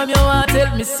 From your heart,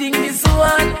 tell me sing this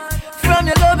one. From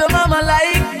your love, your mama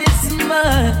like this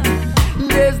man.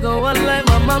 There's no one like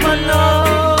my mama, no.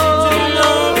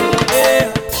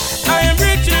 Yeah. I am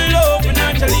rich in love, and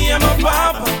actually I'm a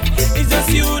papa. It's just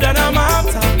you that I'm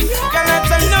after. Got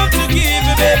lots of love to give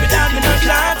you, baby, that me no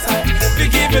shatter. We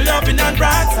give you loving and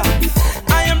brighter.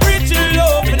 I am rich in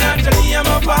love, and actually I'm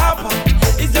a papa.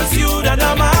 It's just you that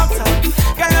I'm after.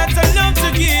 Got lots of love to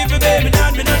give you, baby,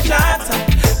 that me no shatter.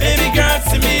 Baby girl,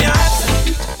 see me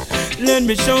after. Let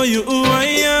me show you who I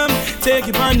am. Take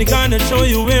you on the corner, show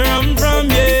you where I'm from,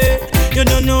 yeah. You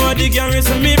don't know what the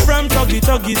garrison me from.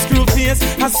 Tuggy, screw face,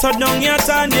 I shut down your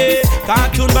time, yeah.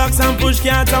 Cartoon box and push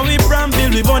cats and we from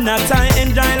Bill, we burn that time,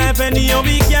 enjoy life anyhow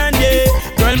we can, yeah.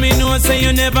 Girl, me know say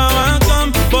you never want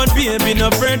come, but baby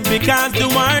no bread because the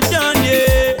war done,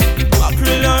 yeah.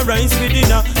 Mackerel and rice with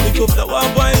dinner, we cook the war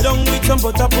boil down with some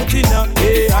butter put in her,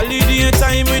 yeah. Holiday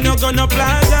time we no gonna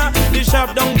plaza, the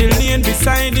shop down the lane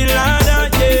beside the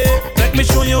ladder, yeah. Let me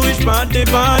show you which part the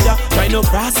border. Try no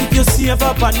cross if you save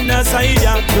up on the side,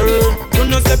 yeah, girl. You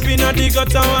no step in the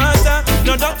gutter water.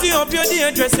 No dirty up your day,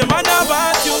 dress your mother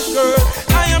about you, girl.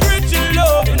 I am rich in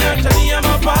love, and actually I'm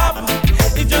a papa.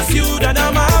 It's just you that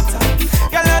I'm after.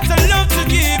 Got lots of love to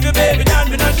give you, baby,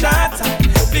 that me no shatter.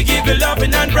 We give you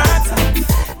loving and brighter.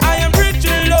 I am rich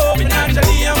in love, and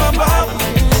actually I'm a papa.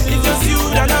 It's just you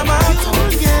that I'm after.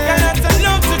 Got lots of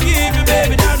love to give you,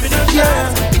 baby, that me no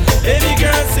shatter. Baby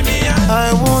girl, see me out.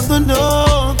 I want to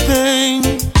know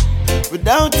things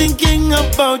without thinking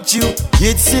about you.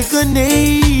 It's second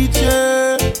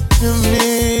nature to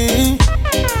me.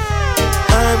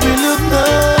 I will look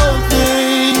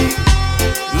nothing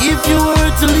if you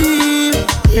were to leave.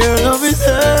 Your love is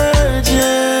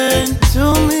urgent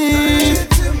to me.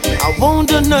 I won't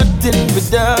do nothing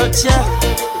without you.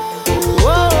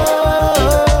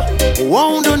 Whoa,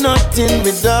 won't do nothing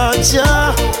without you.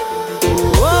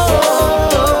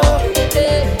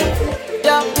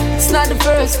 Yeah, it's not the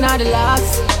first, not the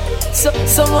last.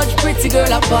 So much pretty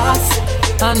girl I pass,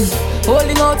 and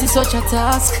holding out is such a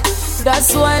task.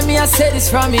 That's why me I say this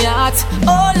from my heart.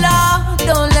 Oh Lord,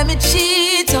 don't let me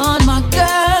cheat on my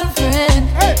girlfriend.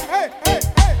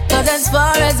 Cause as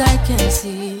far as I can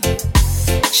see,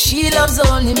 She loves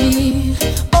only me.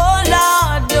 Oh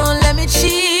Lord, don't let me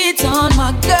cheat on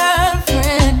my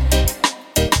girlfriend.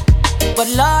 But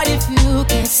Lord, if you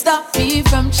can stop me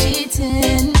from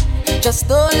cheating, just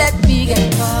don't let me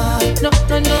get caught. No,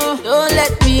 no, no. Don't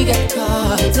let me get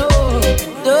caught. No,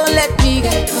 don't let me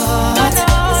get caught. No, no.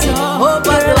 Oh,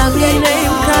 but I'm getting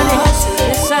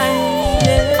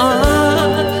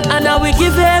and I will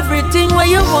give everything what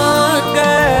you want,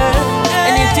 girl.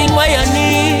 Anything what you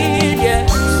need, yeah.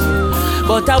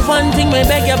 But I one thing, may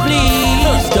beg you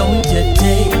please, don't you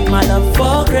take my love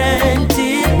for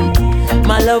granted.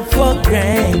 My love for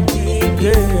granted,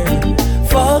 girl.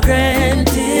 For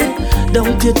granted.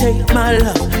 Don't you take my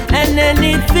love. And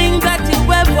anything that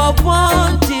you ever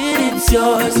wanted, it's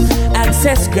yours.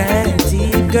 Access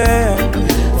granted, girl.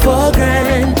 For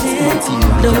granted.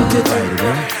 Don't you take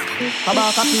it.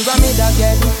 About a pyramid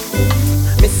again.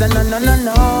 Me say no, no, no,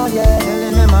 no, yeah.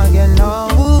 Telling him again, no.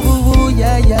 Ooh, ooh, ooh,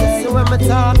 yeah, yeah. So when me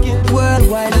talking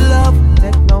worldwide love,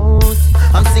 take note.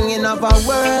 I'm singing of a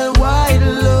worldwide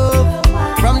love.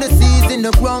 From the seas in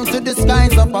the ground to the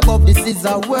skies up above, this is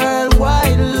a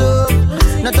worldwide love.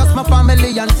 Not just my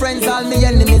family and friends, all my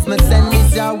enemies, me send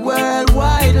this a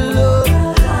worldwide love.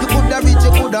 You coulda rich,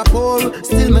 you coulda poor,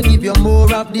 still me give you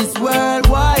more of this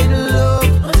worldwide love.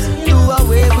 Do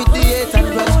away with the hate and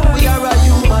grudge, we are a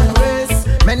human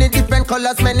race. Many different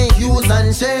colors, many hues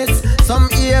and shades. Some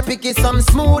ear picky, some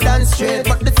smooth and straight,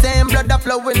 but the same blood a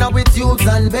flowing out with tubes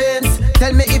and veins.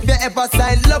 Tell me if you ever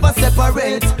side love or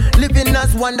separate. Living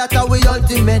as one, that's our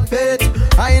ultimate fate.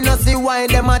 I no see why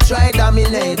them a try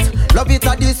dominate. Love it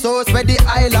at the source where the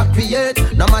isle create.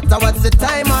 No matter what's the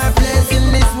time or place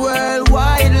in this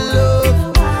worldwide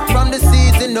love. From the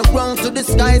seas in the ground to the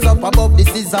skies up above,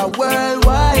 this is a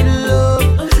worldwide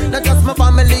love. Not just my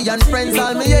family and friends,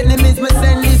 all my enemies, me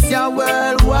send this your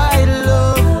worldwide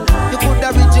love. You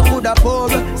coulda rich, you coulda poor,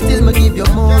 still me give you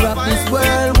more of this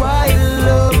worldwide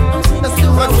love. Let's do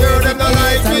a word and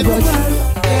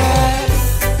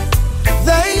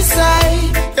They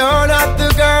say you're not the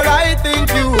girl I think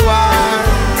you are.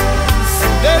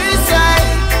 They say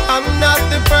I'm not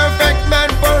the perfect man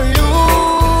for you.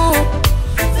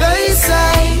 They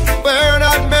say we're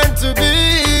not meant to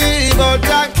be, but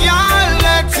I can't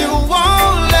let you,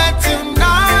 won't let you,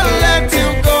 not let you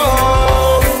go.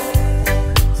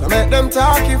 So make them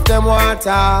talk if them want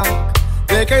talk.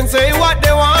 They can say what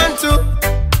they want to,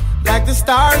 like the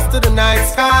stars to the night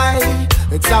sky.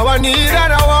 It's how I need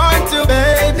and I want to.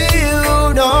 Baby,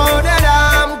 you know that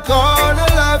I'm gonna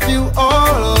love you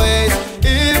always.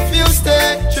 If you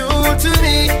stay true to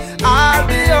me, I'll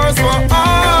be yours for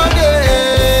all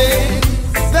day.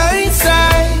 They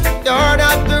say you're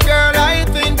not the girl I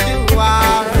think you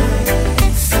are.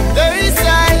 They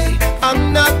say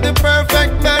I'm not the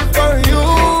perfect man for you.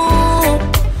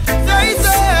 They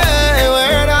say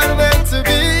we're not meant to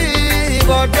be,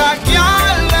 but I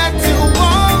can't let you,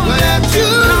 won't let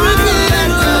you,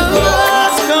 let you go.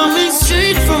 It's coming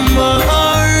straight from my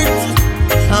heart.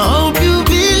 I hope you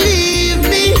believe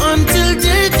me until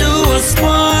they do us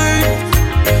part.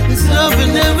 This love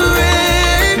will never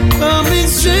end. Coming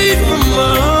straight from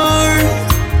my heart.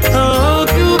 I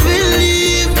hope you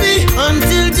believe me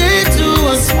until they do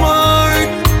us part.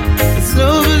 This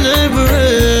love will never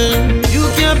end. You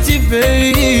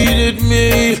captivated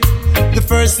me the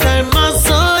first time I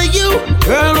saw you.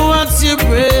 Girl, what's your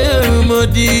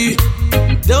remedy?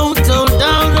 Don't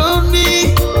doubt on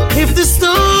me. If the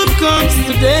storm comes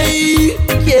today,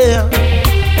 yeah,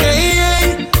 hey,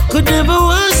 hey, could never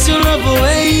wash your love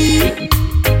away.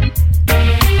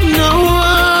 No,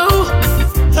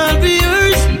 I'll be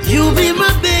yours, you be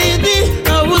my baby.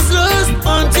 I was lost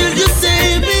until you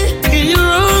saved me. In your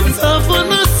arms, I found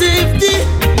my safety.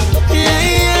 Yeah,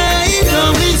 yeah,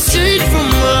 coming straight from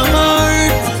my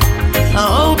heart. I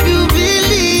hope you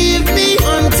believe me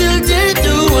until they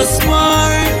do us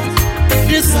part.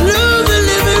 This love will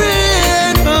never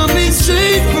end. Coming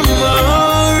straight from my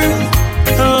heart.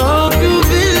 I hope you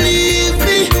believe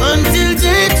me until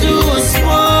they do us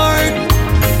part.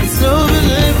 This love will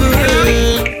never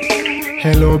end.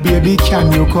 Hello baby,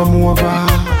 can you come over?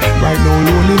 Right now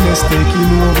loneliness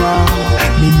taking over.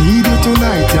 Me need you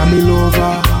tonight, yeah me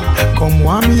lover. Come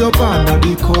warm me up under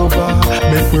the cover.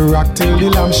 Make we rock till the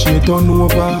lampshade turn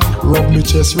over. Rub me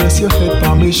chest, rest your head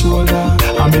on me shoulder.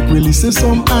 And make we listen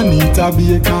some Anita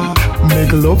Baker.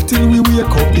 Make love till we wake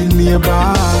up the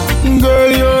neighbor.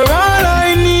 Girl, you're all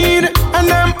I need, and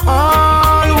I'm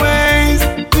always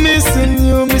missing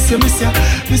you. Miss you,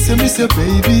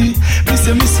 baby. Miss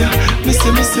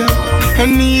you. I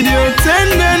need your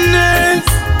tenderness.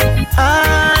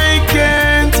 I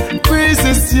can't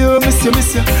resist you. Miss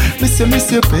miss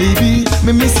you, baby.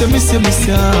 Me miss you.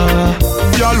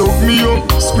 You love me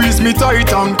up, squeeze me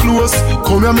tight and close.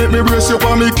 Come here, make me brace you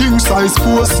on me king size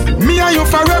post. Me and you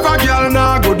forever, girl,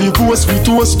 nah go divorce. We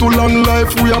toast to long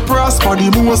life, we are prosper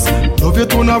the most. Love you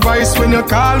to no voice when you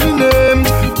call me name.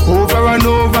 Over and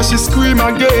over, she scream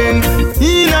again.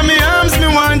 In me arms, me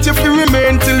want you to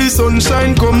remain till the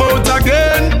sunshine come out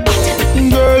again.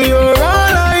 Girl, you're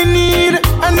all I need,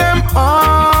 and I'm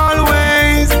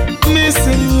always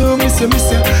missing you, miss you,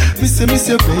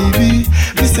 baby.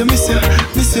 Miss you.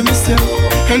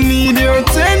 I need your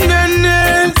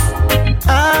tenderness.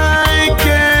 I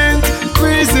can't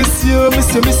resist you,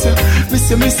 miss you, baby.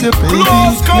 Miss you.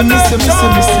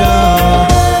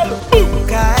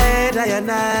 Guide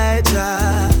Ayanaja,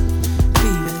 be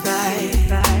with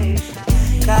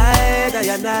Guide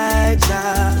Ayanaja,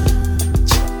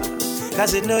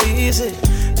 'cause it no easy.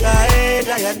 Guide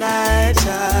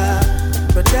Ayanaja,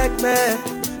 protect me.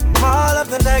 All of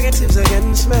the negatives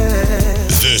against me.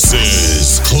 This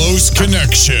is Close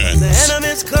Connections. The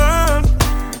enemies come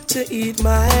to eat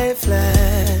my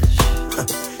flesh.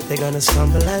 They're gonna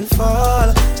stumble and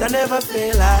fall. I never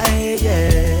feel like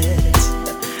it.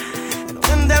 And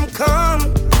when them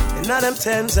come, and not them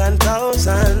tens and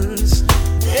thousands,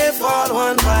 they fall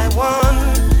one by one,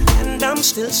 and I'm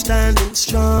still standing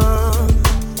strong.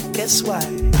 Guess why?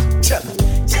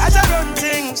 Jaja run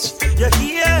things, you're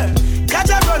here.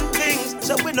 Jaja run things,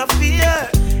 so we no fear.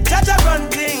 Jaja run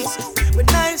things, we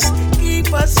nice,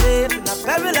 keep us safe in a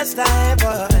perilous time,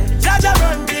 boy. Jaja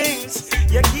run things,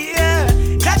 you're here.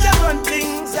 Jaja run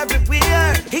things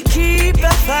everywhere. He keep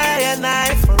the fire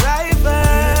night forever.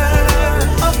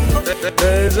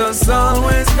 They just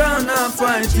always gonna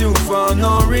fight you for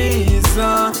no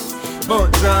reason.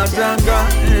 But Jaja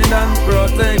guide and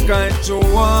protect I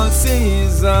through all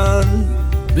season.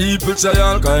 People try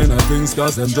all kind of things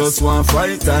 'cause them just want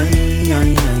fight.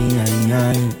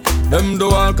 Them do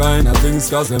all kind of things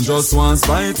 'cause them just want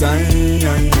fight.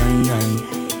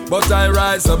 But I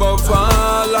rise above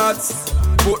all odds,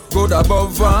 put good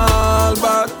above all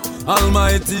bad,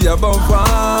 Almighty above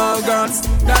all gods.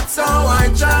 That's how I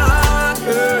chant.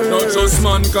 Not just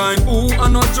mankind, who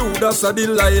and not Judas or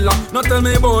Delilah. Not tell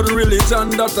me about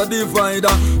religion that a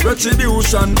divider.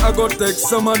 Retribution, I go take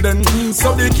some of them.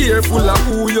 So be careful of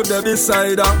who you there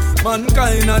beside her.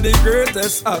 Mankind are the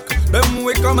greatest act. Them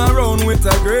we come around with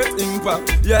a great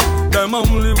impact. Yeah, them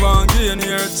only want gain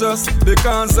here just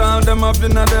because all them have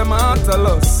been at them heart a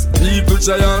loss. People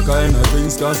try all kind of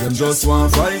things 'cause them just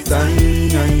want fight.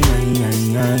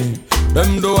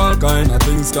 Them do all kind of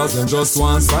things 'cause them just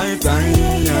want fight.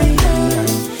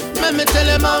 Let me tell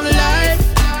them how life.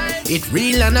 It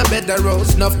real and a better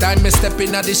rose. Enough time me step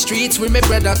in the streets with me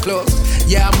brother close.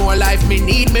 Yeah, more life me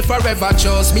need me forever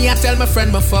chose. Me I tell my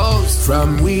friend my foes.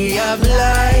 From we have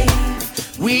life,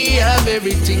 we have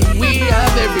everything, we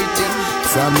have everything.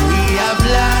 From we have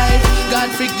life, God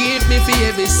forgive me for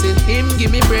every sin. Him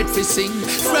give me bread for sing.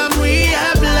 From we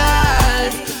have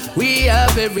life, we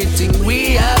have everything,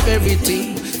 we have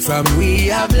everything. From we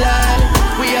have life,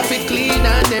 we have it clean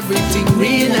and everything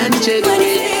real and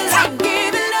genuine.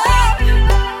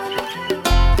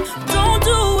 Don't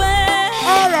do it.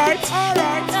 All right.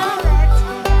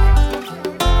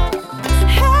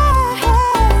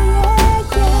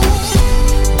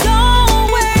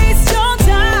 Don't waste your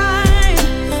time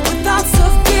with thoughts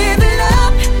of giving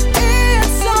up.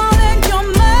 It's all in your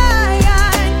mind.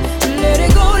 Let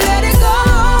it go, let it go.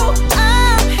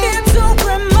 I'm here to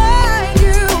remind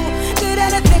you that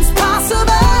anything's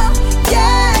possible.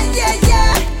 Yeah.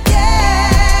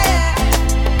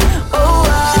 Oh,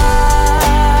 I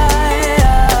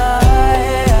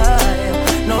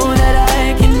know that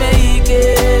I can make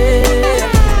it.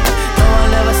 No, I'll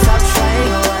never stop trying.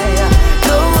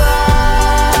 No, I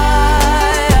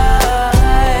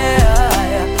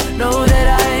know that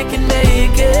I can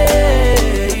make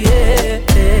it.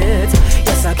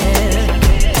 Yes, I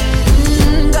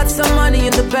can. Got some money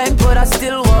in the bank, but I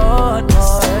still want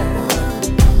more.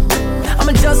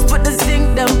 I'ma just put the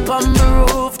zinc dump on the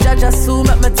roof. Just assume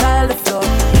at my tile the floor.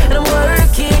 And I'm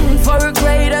working for a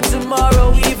greater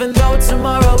tomorrow, even though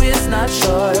tomorrow is not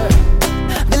sure.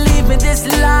 Believe me, this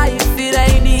life, it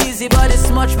ain't easy, but it's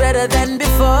much better than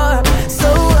before. So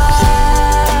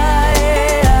I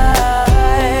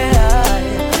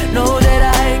know that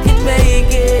I can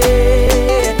make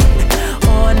it.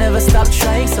 Oh, I never stop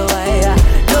trying, so I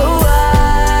know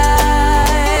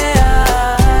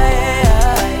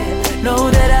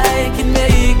know that I can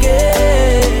make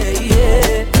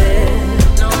it,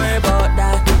 Don't worry about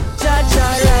that. Jaja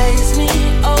rise me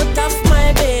out of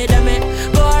my bed. I mean,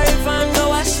 go river and go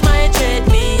wash my dread.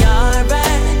 Me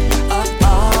alright,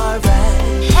 alright.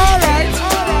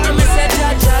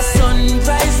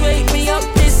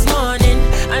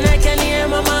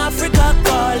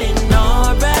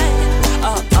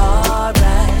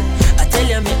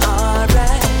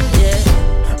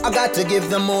 got to give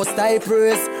the most high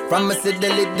praise. From me see the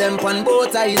lid them on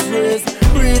both eyes raised.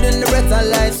 Breathing the breath of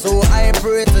life, so I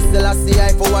pray to still I see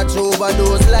I for watch over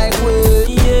those like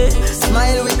we. Yeah.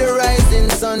 Smile with the rising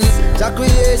sun. Jah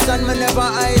creation me never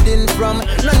hiding from.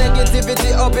 No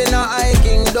negativity up in a high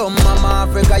kingdom. Mama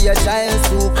Africa, your child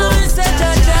to come. I'm such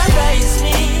a Jah rise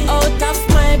me out of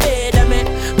my bed. I mean,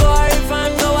 go river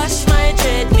and go wash my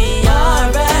dread. Me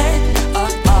alright,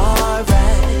 alright.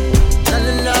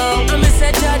 No. I'm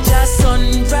such a Jah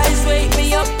sunrise wake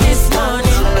me up this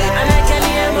morning, and I can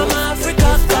hear Mama Africa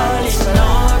calling.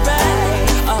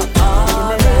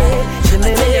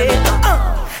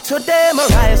 Today my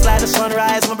rise like the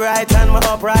sunrise, my bright and my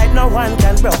upright. No one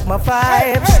can broke my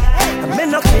vibes. I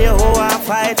mean no care who I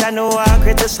fight, I know I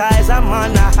criticize. I'm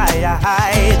on the higher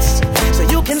heights. So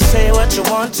you can say what you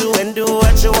want to and do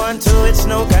what you want to. It's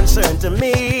no concern to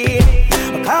me.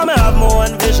 Because I have my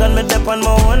own vision, me dip on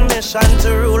my own mission to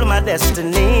rule my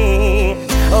destiny.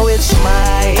 Oh, it's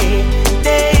my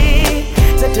day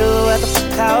to do what the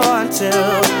fuck I want to.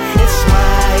 It's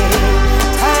my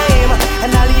time,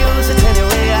 and I'll use it any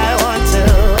way I want to.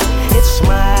 It's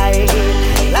my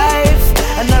life,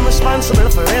 and I'm responsible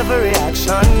for every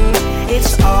action.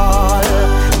 It's all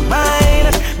mine,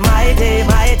 my day,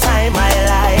 my time, my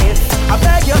life. I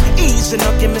beg you, easy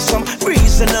now, give me some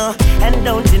reason now, and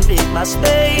don't invade my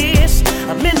space.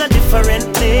 I'm in a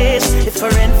different place,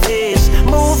 different phase,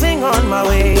 moving on my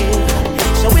way.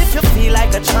 So if you feel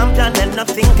like a champion, then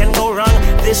nothing can go wrong.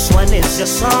 This one is your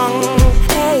song.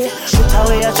 Hey, shoot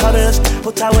away your troubles,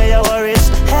 put away your worries.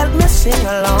 Help me sing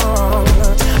along.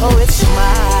 Oh, it's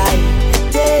my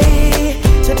day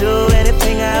to do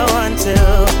anything I want to.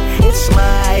 It's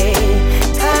my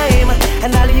time,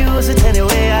 and I'll use it any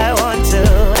way I want to.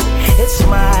 It's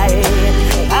my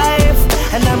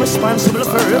life, and I'm responsible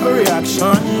for every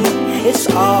action. It's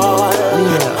all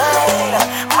mine,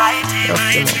 my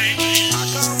day.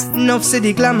 Enough see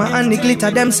the glamour and the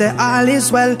glitter, them say all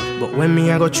is well. But when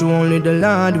me I go through, only the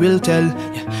Lord will tell.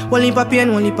 Yeah. One heap of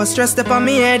pain, one heap of stress step on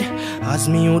me head. As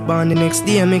me out born the next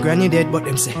day, me granny dead. But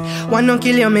them say, one don't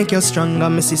kill you, make you stronger.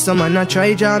 Me see some man a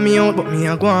try draw me out, but me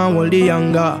a go and hold the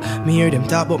younger. Me hear them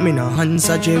talk, but me no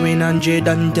answer. J-Wayne and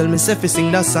J-Dan tell me say fi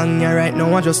sing that song. Yeah, right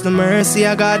now I just the mercy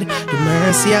of God, the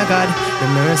mercy of God, the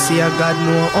mercy of God.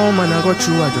 No, oh man I go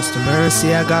through, I just the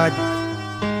mercy of God,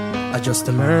 I just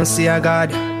the mercy of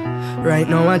God. Right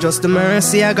now I just the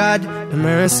mercy of God, the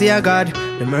mercy of God,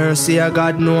 the mercy of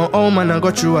God. No, oh man I go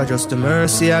through, I just the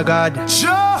mercy of God,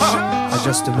 I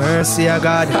just the mercy of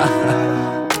God.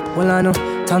 Well I know,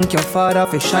 thank your father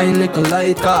for shine little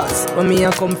light. Cause when me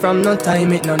I come from no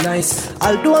time it no nice.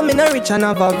 Although I'm in a rich and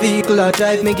have a vehicle I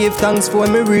drive, me give thanks for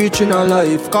me reaching a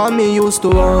life. Cause me used to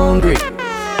hungry,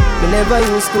 me never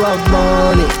used to have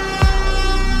money.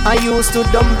 I used to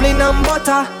dumpling and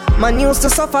butter. Man used to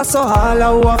suffer so hard,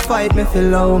 I would fight me feel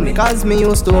low me. Cause me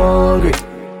used to hungry,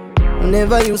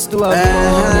 never used to have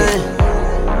money.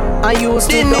 I used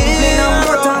to dumpling and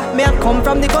butter. Me I come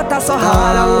from the gutter so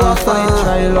hard, I would fight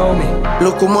try low me.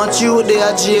 Look how much you they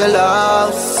are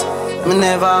jailhouse. Me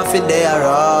never fit their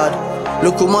rod.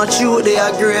 Look how much you they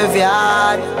are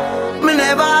graveyard. Me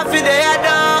never fit their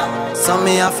door. So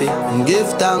me have to give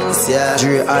thanks, yeah.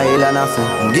 Dre Island have to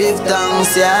give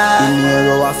thanks, yeah. In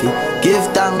Nero have to give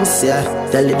thanks, yeah.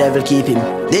 Tell the devil keep him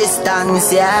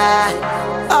distance, yeah.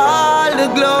 All the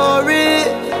glory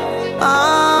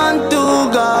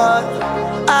unto God.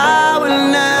 I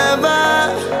will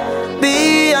never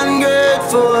be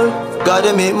ungrateful.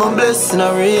 Gotta make my blessing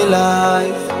a real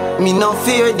life. Me no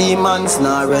fear demons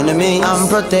nor enemy. I'm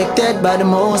protected by the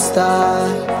Most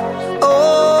High.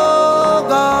 Oh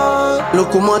God,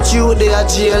 look how much you they are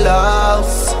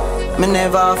jailhouse. Me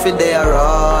never fit their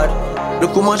rod.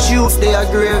 Look how much you they are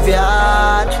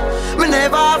graveyard. Me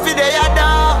never fit their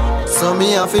door. So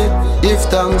me have to give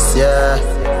thanks, yeah.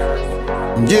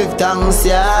 Give thanks,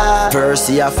 yeah.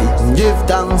 Mercy have to give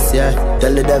thanks, yeah.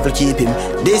 Tell the devil keep him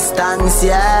distance,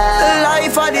 yeah.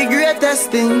 Life are the greatest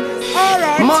thing.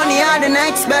 Money are the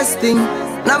next best thing.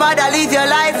 Nobody live your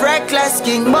life reckless,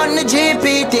 king. But the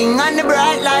GP thing and the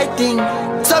bright light thing.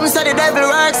 Some say the devil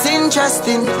works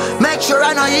interesting. Make sure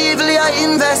I know evil you're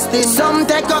investing. Some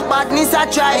take up badness, I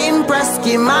try impress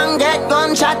him. And get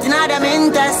gunshot in them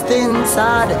intestines.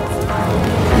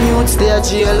 Youths they are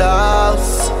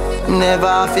jailhouse.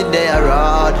 Never fit their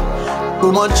rod.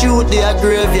 Too much youth they are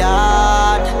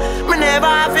graveyard. Me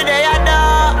never fit their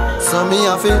door. So me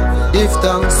have to give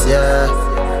thanks, yeah.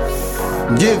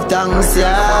 Give thanks,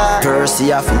 yeah. Mercy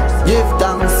have to give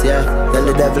thanks, yeah. Tell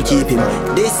the devil keep him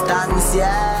distance,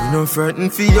 yeah. You no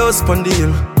frightened for your spon the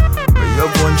hill. Where you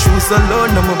have one shoes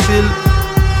alone, I'm a bill.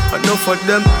 Enough of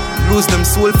them lose them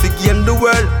soul fi gain the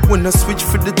world. When I switch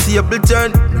for the table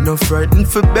turn, me no frightened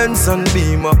for Benz and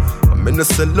Beamer. I me no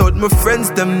sell out my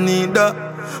friends them neither.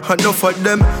 Enough of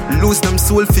them lose them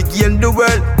soul fi gain the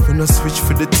world. When I switch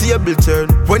for the table turn.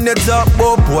 When you talk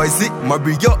about boys, it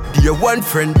marry up dear one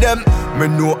friend them. Me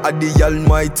know a the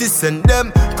Almighty send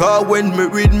them. Cause when me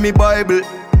read me Bible,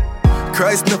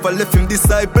 Christ never left him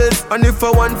disciples. And if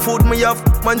I want food, me have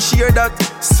man share that.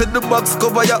 Set the box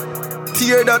cover ya,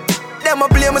 tear that. Them a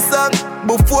play my song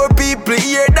before people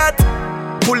hear that.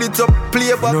 Pull it up,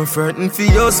 play back. No frightened for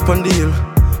your spon the hill.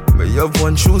 Me have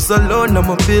one shoes alone, I'm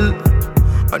a bill.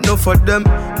 Enough of them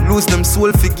lose them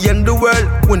soul fi gain the world.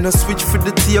 When I switch for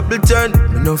the table turn,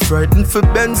 me no frightened for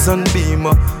Benz and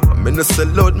Beamer. I me no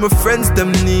sell out my friends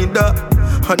them neither.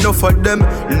 Enough of them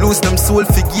lose them soul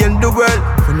fi gain the world.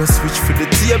 When I switch for the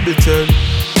table turn.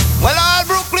 Well, all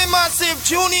Brooklyn Massive,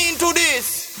 tune in to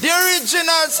this. The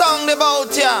original song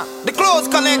about ya, the Close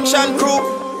Connection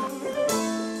crew.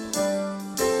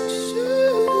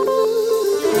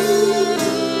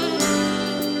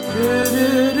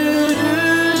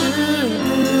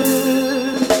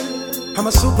 I'm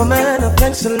a Superman,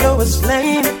 thanks to Lois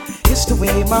Lane. It's the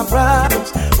way my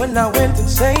problems when I went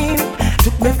insane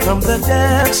took me from the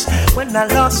depths when I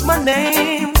lost my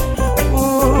name.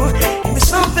 Ooh, it was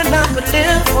something I could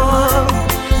live for.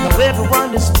 Now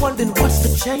everyone is wondering what's the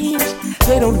change.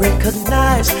 They don't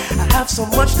recognize I have so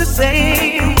much to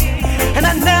say. And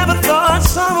I never thought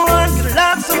someone could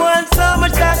love someone so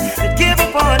much that they'd give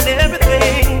up on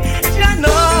everything. I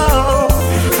know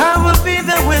I will be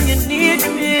there when you need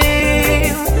me.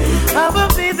 I will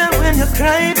be there when you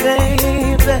cry,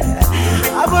 baby.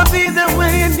 I will be there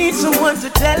when you need someone to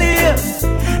tell you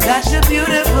that you're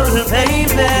beautiful,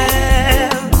 baby.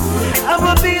 I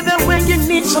will be there when you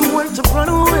need someone to run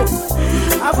with.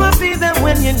 I will be there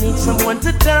when you need someone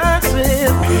to dance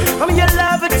with. I'm your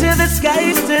lover till the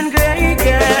skies turn gray,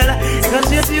 girl.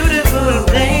 Cause you're beautiful,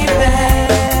 baby.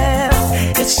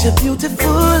 It's you're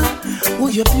beautiful. Oh,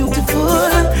 you're beautiful.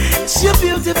 It's you're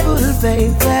beautiful,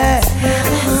 baby.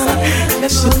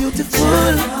 Yes, you're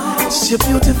beautiful. It's you're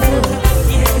beautiful.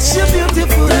 It's you're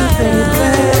beautiful, baby.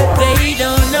 They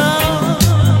don't know.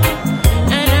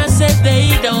 And I said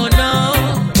they don't know.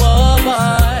 Oh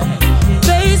boy.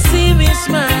 They see me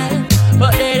smile,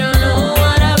 but they don't know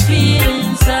what I feel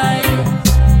inside.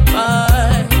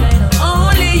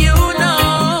 Only you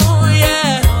know,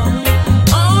 yeah.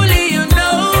 Only you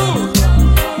know.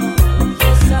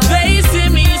 They see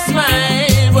me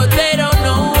smile, but they don't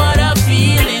know what I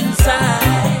feel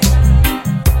inside.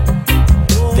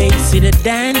 They see the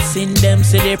dancing, them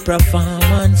see the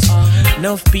performance.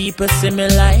 Enough people see me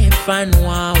life and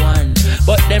want one,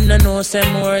 but them no know say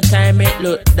more time it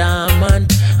look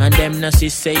dormant. And them no see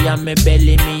say I'm me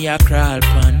belly me a crawl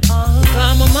pan.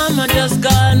 Cause my mama just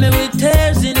called me with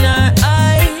tears in her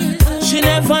eyes. She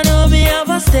never know me have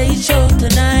a stage show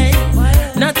tonight.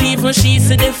 Not even she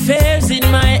see the fears in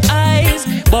my eyes.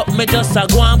 But me just a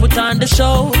go and put on the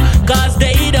show. Cause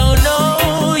they don't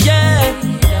know, yeah.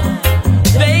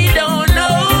 They don't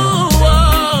know.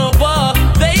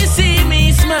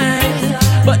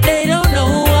 But they don't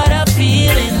know what I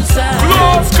feel inside.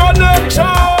 Close Connection.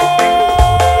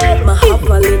 I have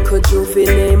a little juvie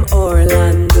named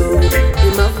Orlando.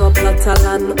 Him have a plot of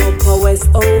land up a west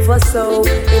over so.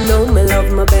 You know me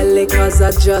love my belly cause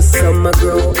I just saw my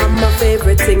grow. And my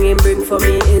favorite thing he bring for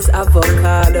me is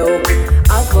avocado.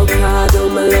 Avocado,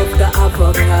 me love the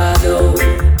avocado.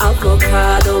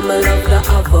 Avocado, me love the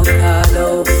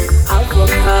avocado.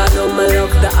 Avocado, me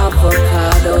love the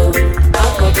avocado.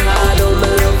 Avocado, me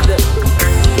love the.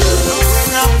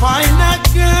 When I find that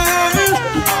girl,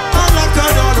 all I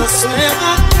gotta say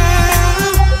that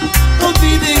girl will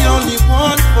be the only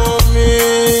one for me,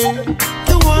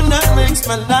 the one that makes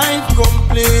my life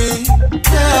complete.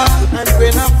 Yeah, and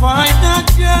when I find that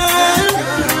girl,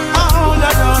 all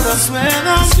I gotta swear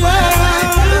that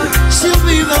girl, she'll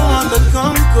be the one that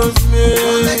conquers me.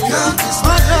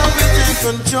 My love will take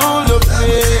control of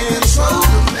me.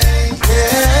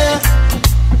 Yeah.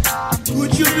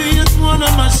 Would you be at one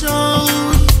of my shows?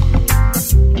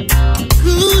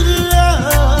 Good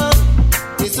love,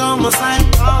 it's almost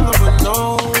like all of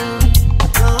alone.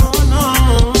 No.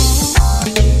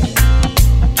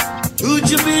 Would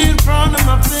you be in front of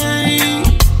my face?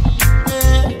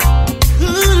 Yeah.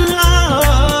 Good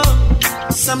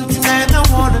love, something that I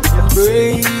wanna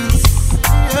embrace.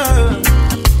 Yeah.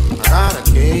 Not a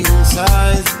king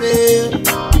size bed,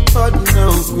 but no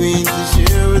queen to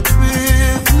share it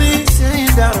with me.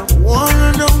 Saying that I wanna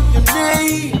know your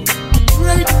name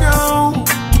right now.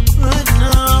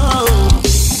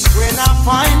 When I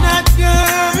find that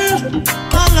girl,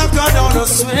 I look out on I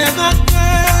swear that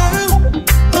girl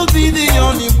will be the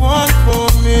only one for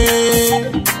me,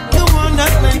 the one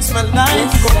that makes my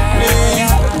life complete.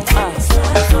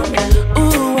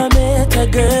 Ooh, I met a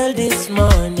girl this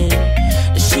morning.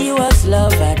 She was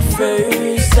love at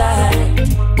first sight.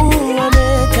 Ooh, I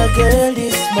met a girl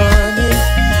this morning,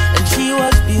 and she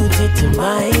was beauty to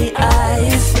my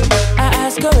eyes. I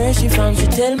asked her where she from, she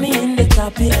tell me in the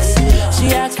topics. She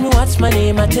asked me what's my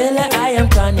name, I tell her I am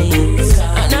Connie.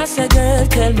 And I said, girl,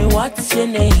 tell me what's your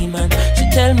name, and she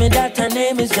tell me that her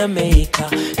name is Jamaica.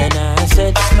 And I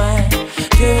said, smile,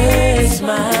 girl,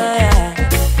 smile,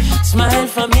 smile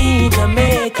for me,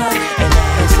 Jamaica. And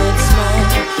I said, smile,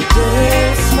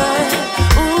 girl, smile,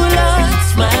 ooh Lord,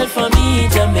 smile for me,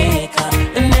 Jamaica.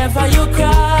 And never you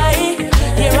cry,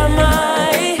 here am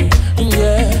I,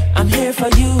 yeah, I'm here for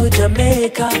you,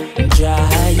 Jamaica.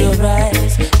 Dry your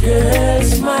eyes, girl,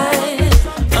 smile,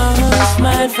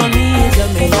 smile for me,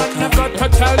 Jamaica. I got to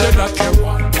tell you that you're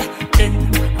one in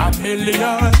a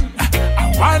million,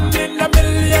 one in a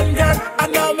million, girl.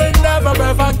 And I will never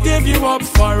ever give you up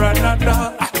for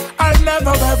another. I'll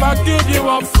never ever give you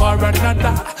up for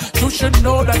another. You should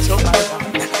know that you're my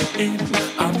one in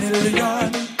a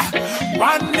million,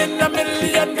 one in a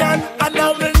million, girl. And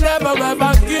I will never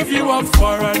ever give you up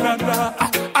for another.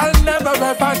 I'll never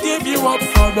ever give you up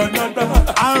for another.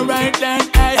 Alright then,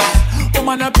 hey.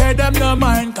 Woman, I pay them no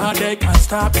mind, cause they can't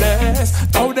stop this.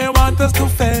 Though they want us to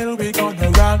fail, we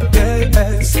gonna rock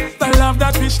this. The love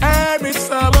that we share is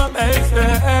so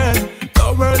amazing.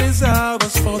 The world is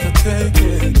ours for the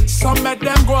taking. Some make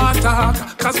them go and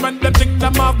talk, cause when them think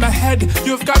them off my head,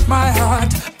 you've got my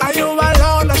heart. Are you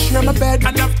alone? I share my bed.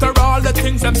 And after all the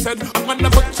things I'm said, I'm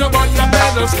gonna put you on the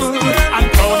pedestal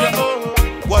and throw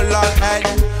you. Well, alright,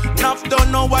 enough don't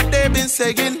know what they've been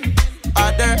saying.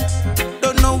 Others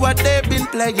don't know what they've been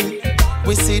playing.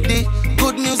 We see the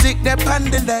good music they on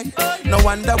the day. No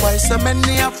wonder why so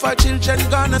many of our children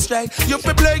gonna stray. You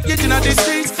fi play it in the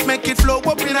streets, make it flow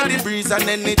up in the breeze. And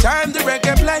anytime the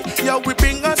reggae play, yo, we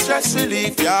bring us stress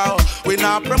relief, yo. We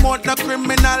not promote no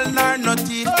criminal nor no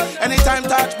thief. Anytime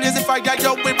touch blaze the fire,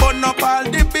 yo, we burn up all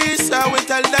the beasts. So we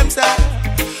tell them, say,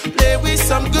 play with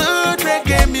some good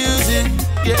reggae music,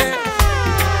 yeah.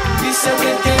 This a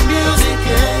reggae music,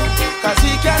 yeah. Cause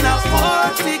we can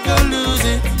afford to go lose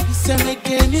it. This a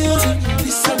reggae music,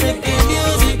 this a reggae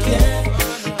music,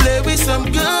 yeah. Play with some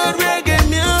good reggae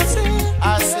music.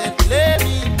 I said play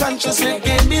me conscious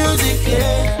reggae music,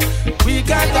 yeah. We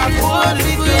can afford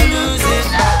to go lose it.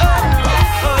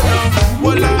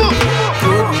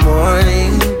 Good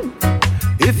morning.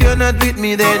 If you're not with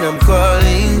me then I'm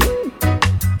calling.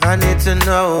 I need to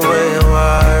know where you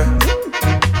are.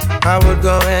 I would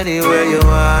go anywhere you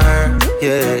are,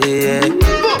 yeah, yeah.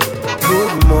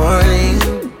 Good morning.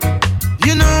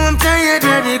 You know I'm tired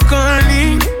of the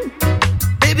calling.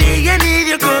 Baby, I need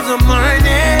you 'cause I'm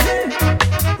morning.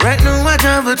 Right now I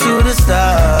travel to the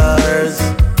stars.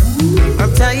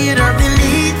 I'm tired of the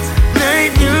late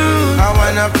night news. I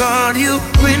wanna call you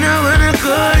when I wanna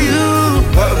call you.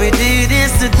 What we did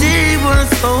yesterday was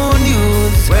old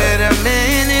news. Wait a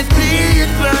minute,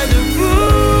 please, by the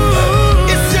rules.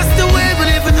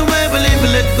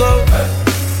 Let's go.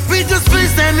 We just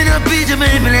FaceTime in a picture,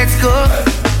 baby, let's go.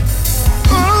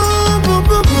 Oh, boy,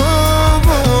 boy,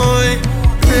 boy.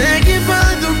 Take it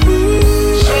by the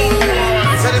rules.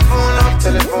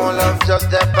 Telephone love, just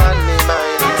that on me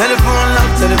mind.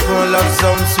 Telephone love,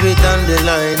 some sweet on the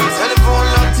line. Telephone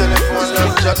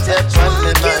love, just that on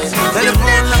me mind.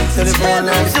 Telephone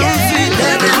love, some sweet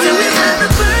on the line. You have the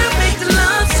perfect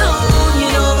love song, you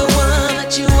know the one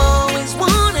that you always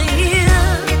wanna hear.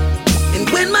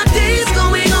 When my day's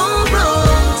going all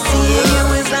wrong, seeing you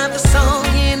is like the song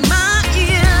in my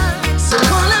ear. So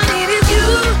all I need is you,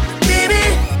 baby.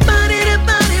 Body to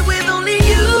body with only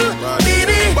you,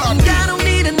 baby. And I don't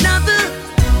need another.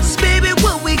 'Cause baby,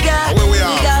 what we got? We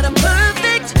got a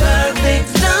perfect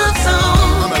love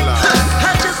song.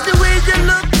 Just the way you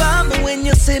look by me when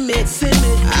you see me,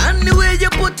 and the way you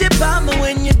put it by me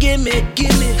when you give me.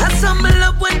 I saw me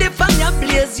love when the fire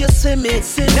blaze, you see me.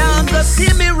 Now I'm gonna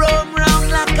see me roam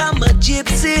round like I'm a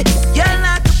gypsy. You're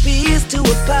like a piece to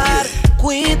a pot,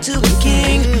 queen to a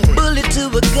king, bullet to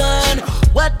a gun.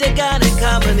 What they got in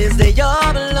common is they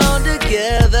all belong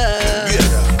together.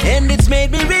 And it's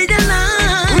made me realize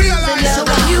that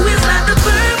loving you is like the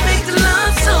perfect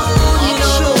love song. You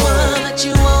know the one that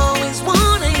you always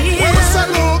wanna hear.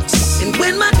 And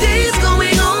when my day's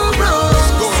going all wrong,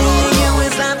 seeing you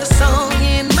is like the song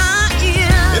in my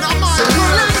ear. So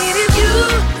all I need is you,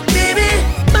 baby.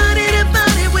 Body to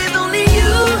body with only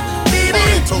you, baby.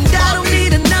 And I don't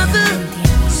need another.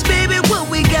 'Cause baby, what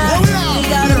we got? We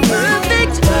got a perfect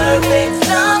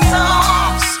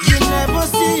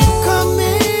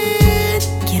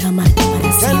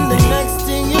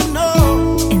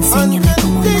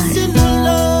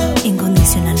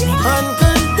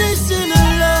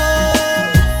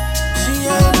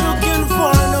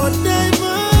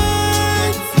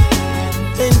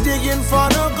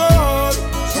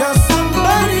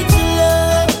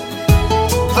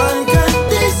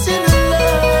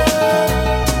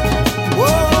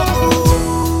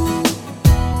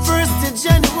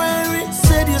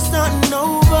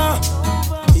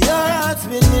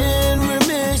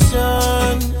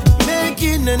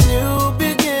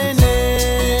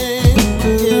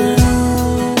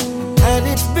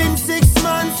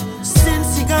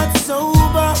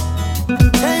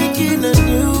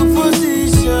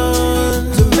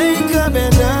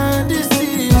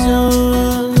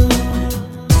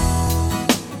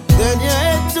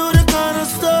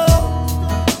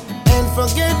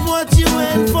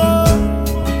looking for.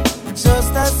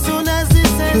 Just as soon as he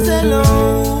says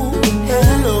hello,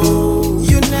 hello,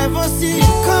 you never see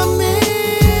it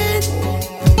coming.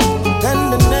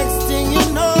 Then the next thing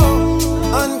you know,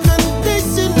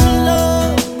 unconditional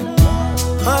love,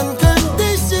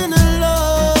 unconditional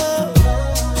love.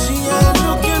 She ain't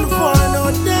looking for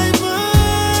no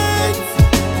diamonds,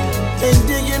 ain't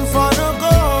digging for no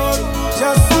gold,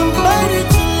 just somebody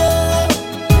to love,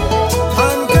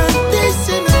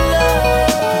 unconditional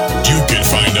love. You can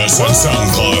find us on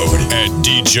SoundCloud at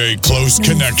DJ Close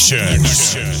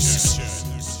Connections.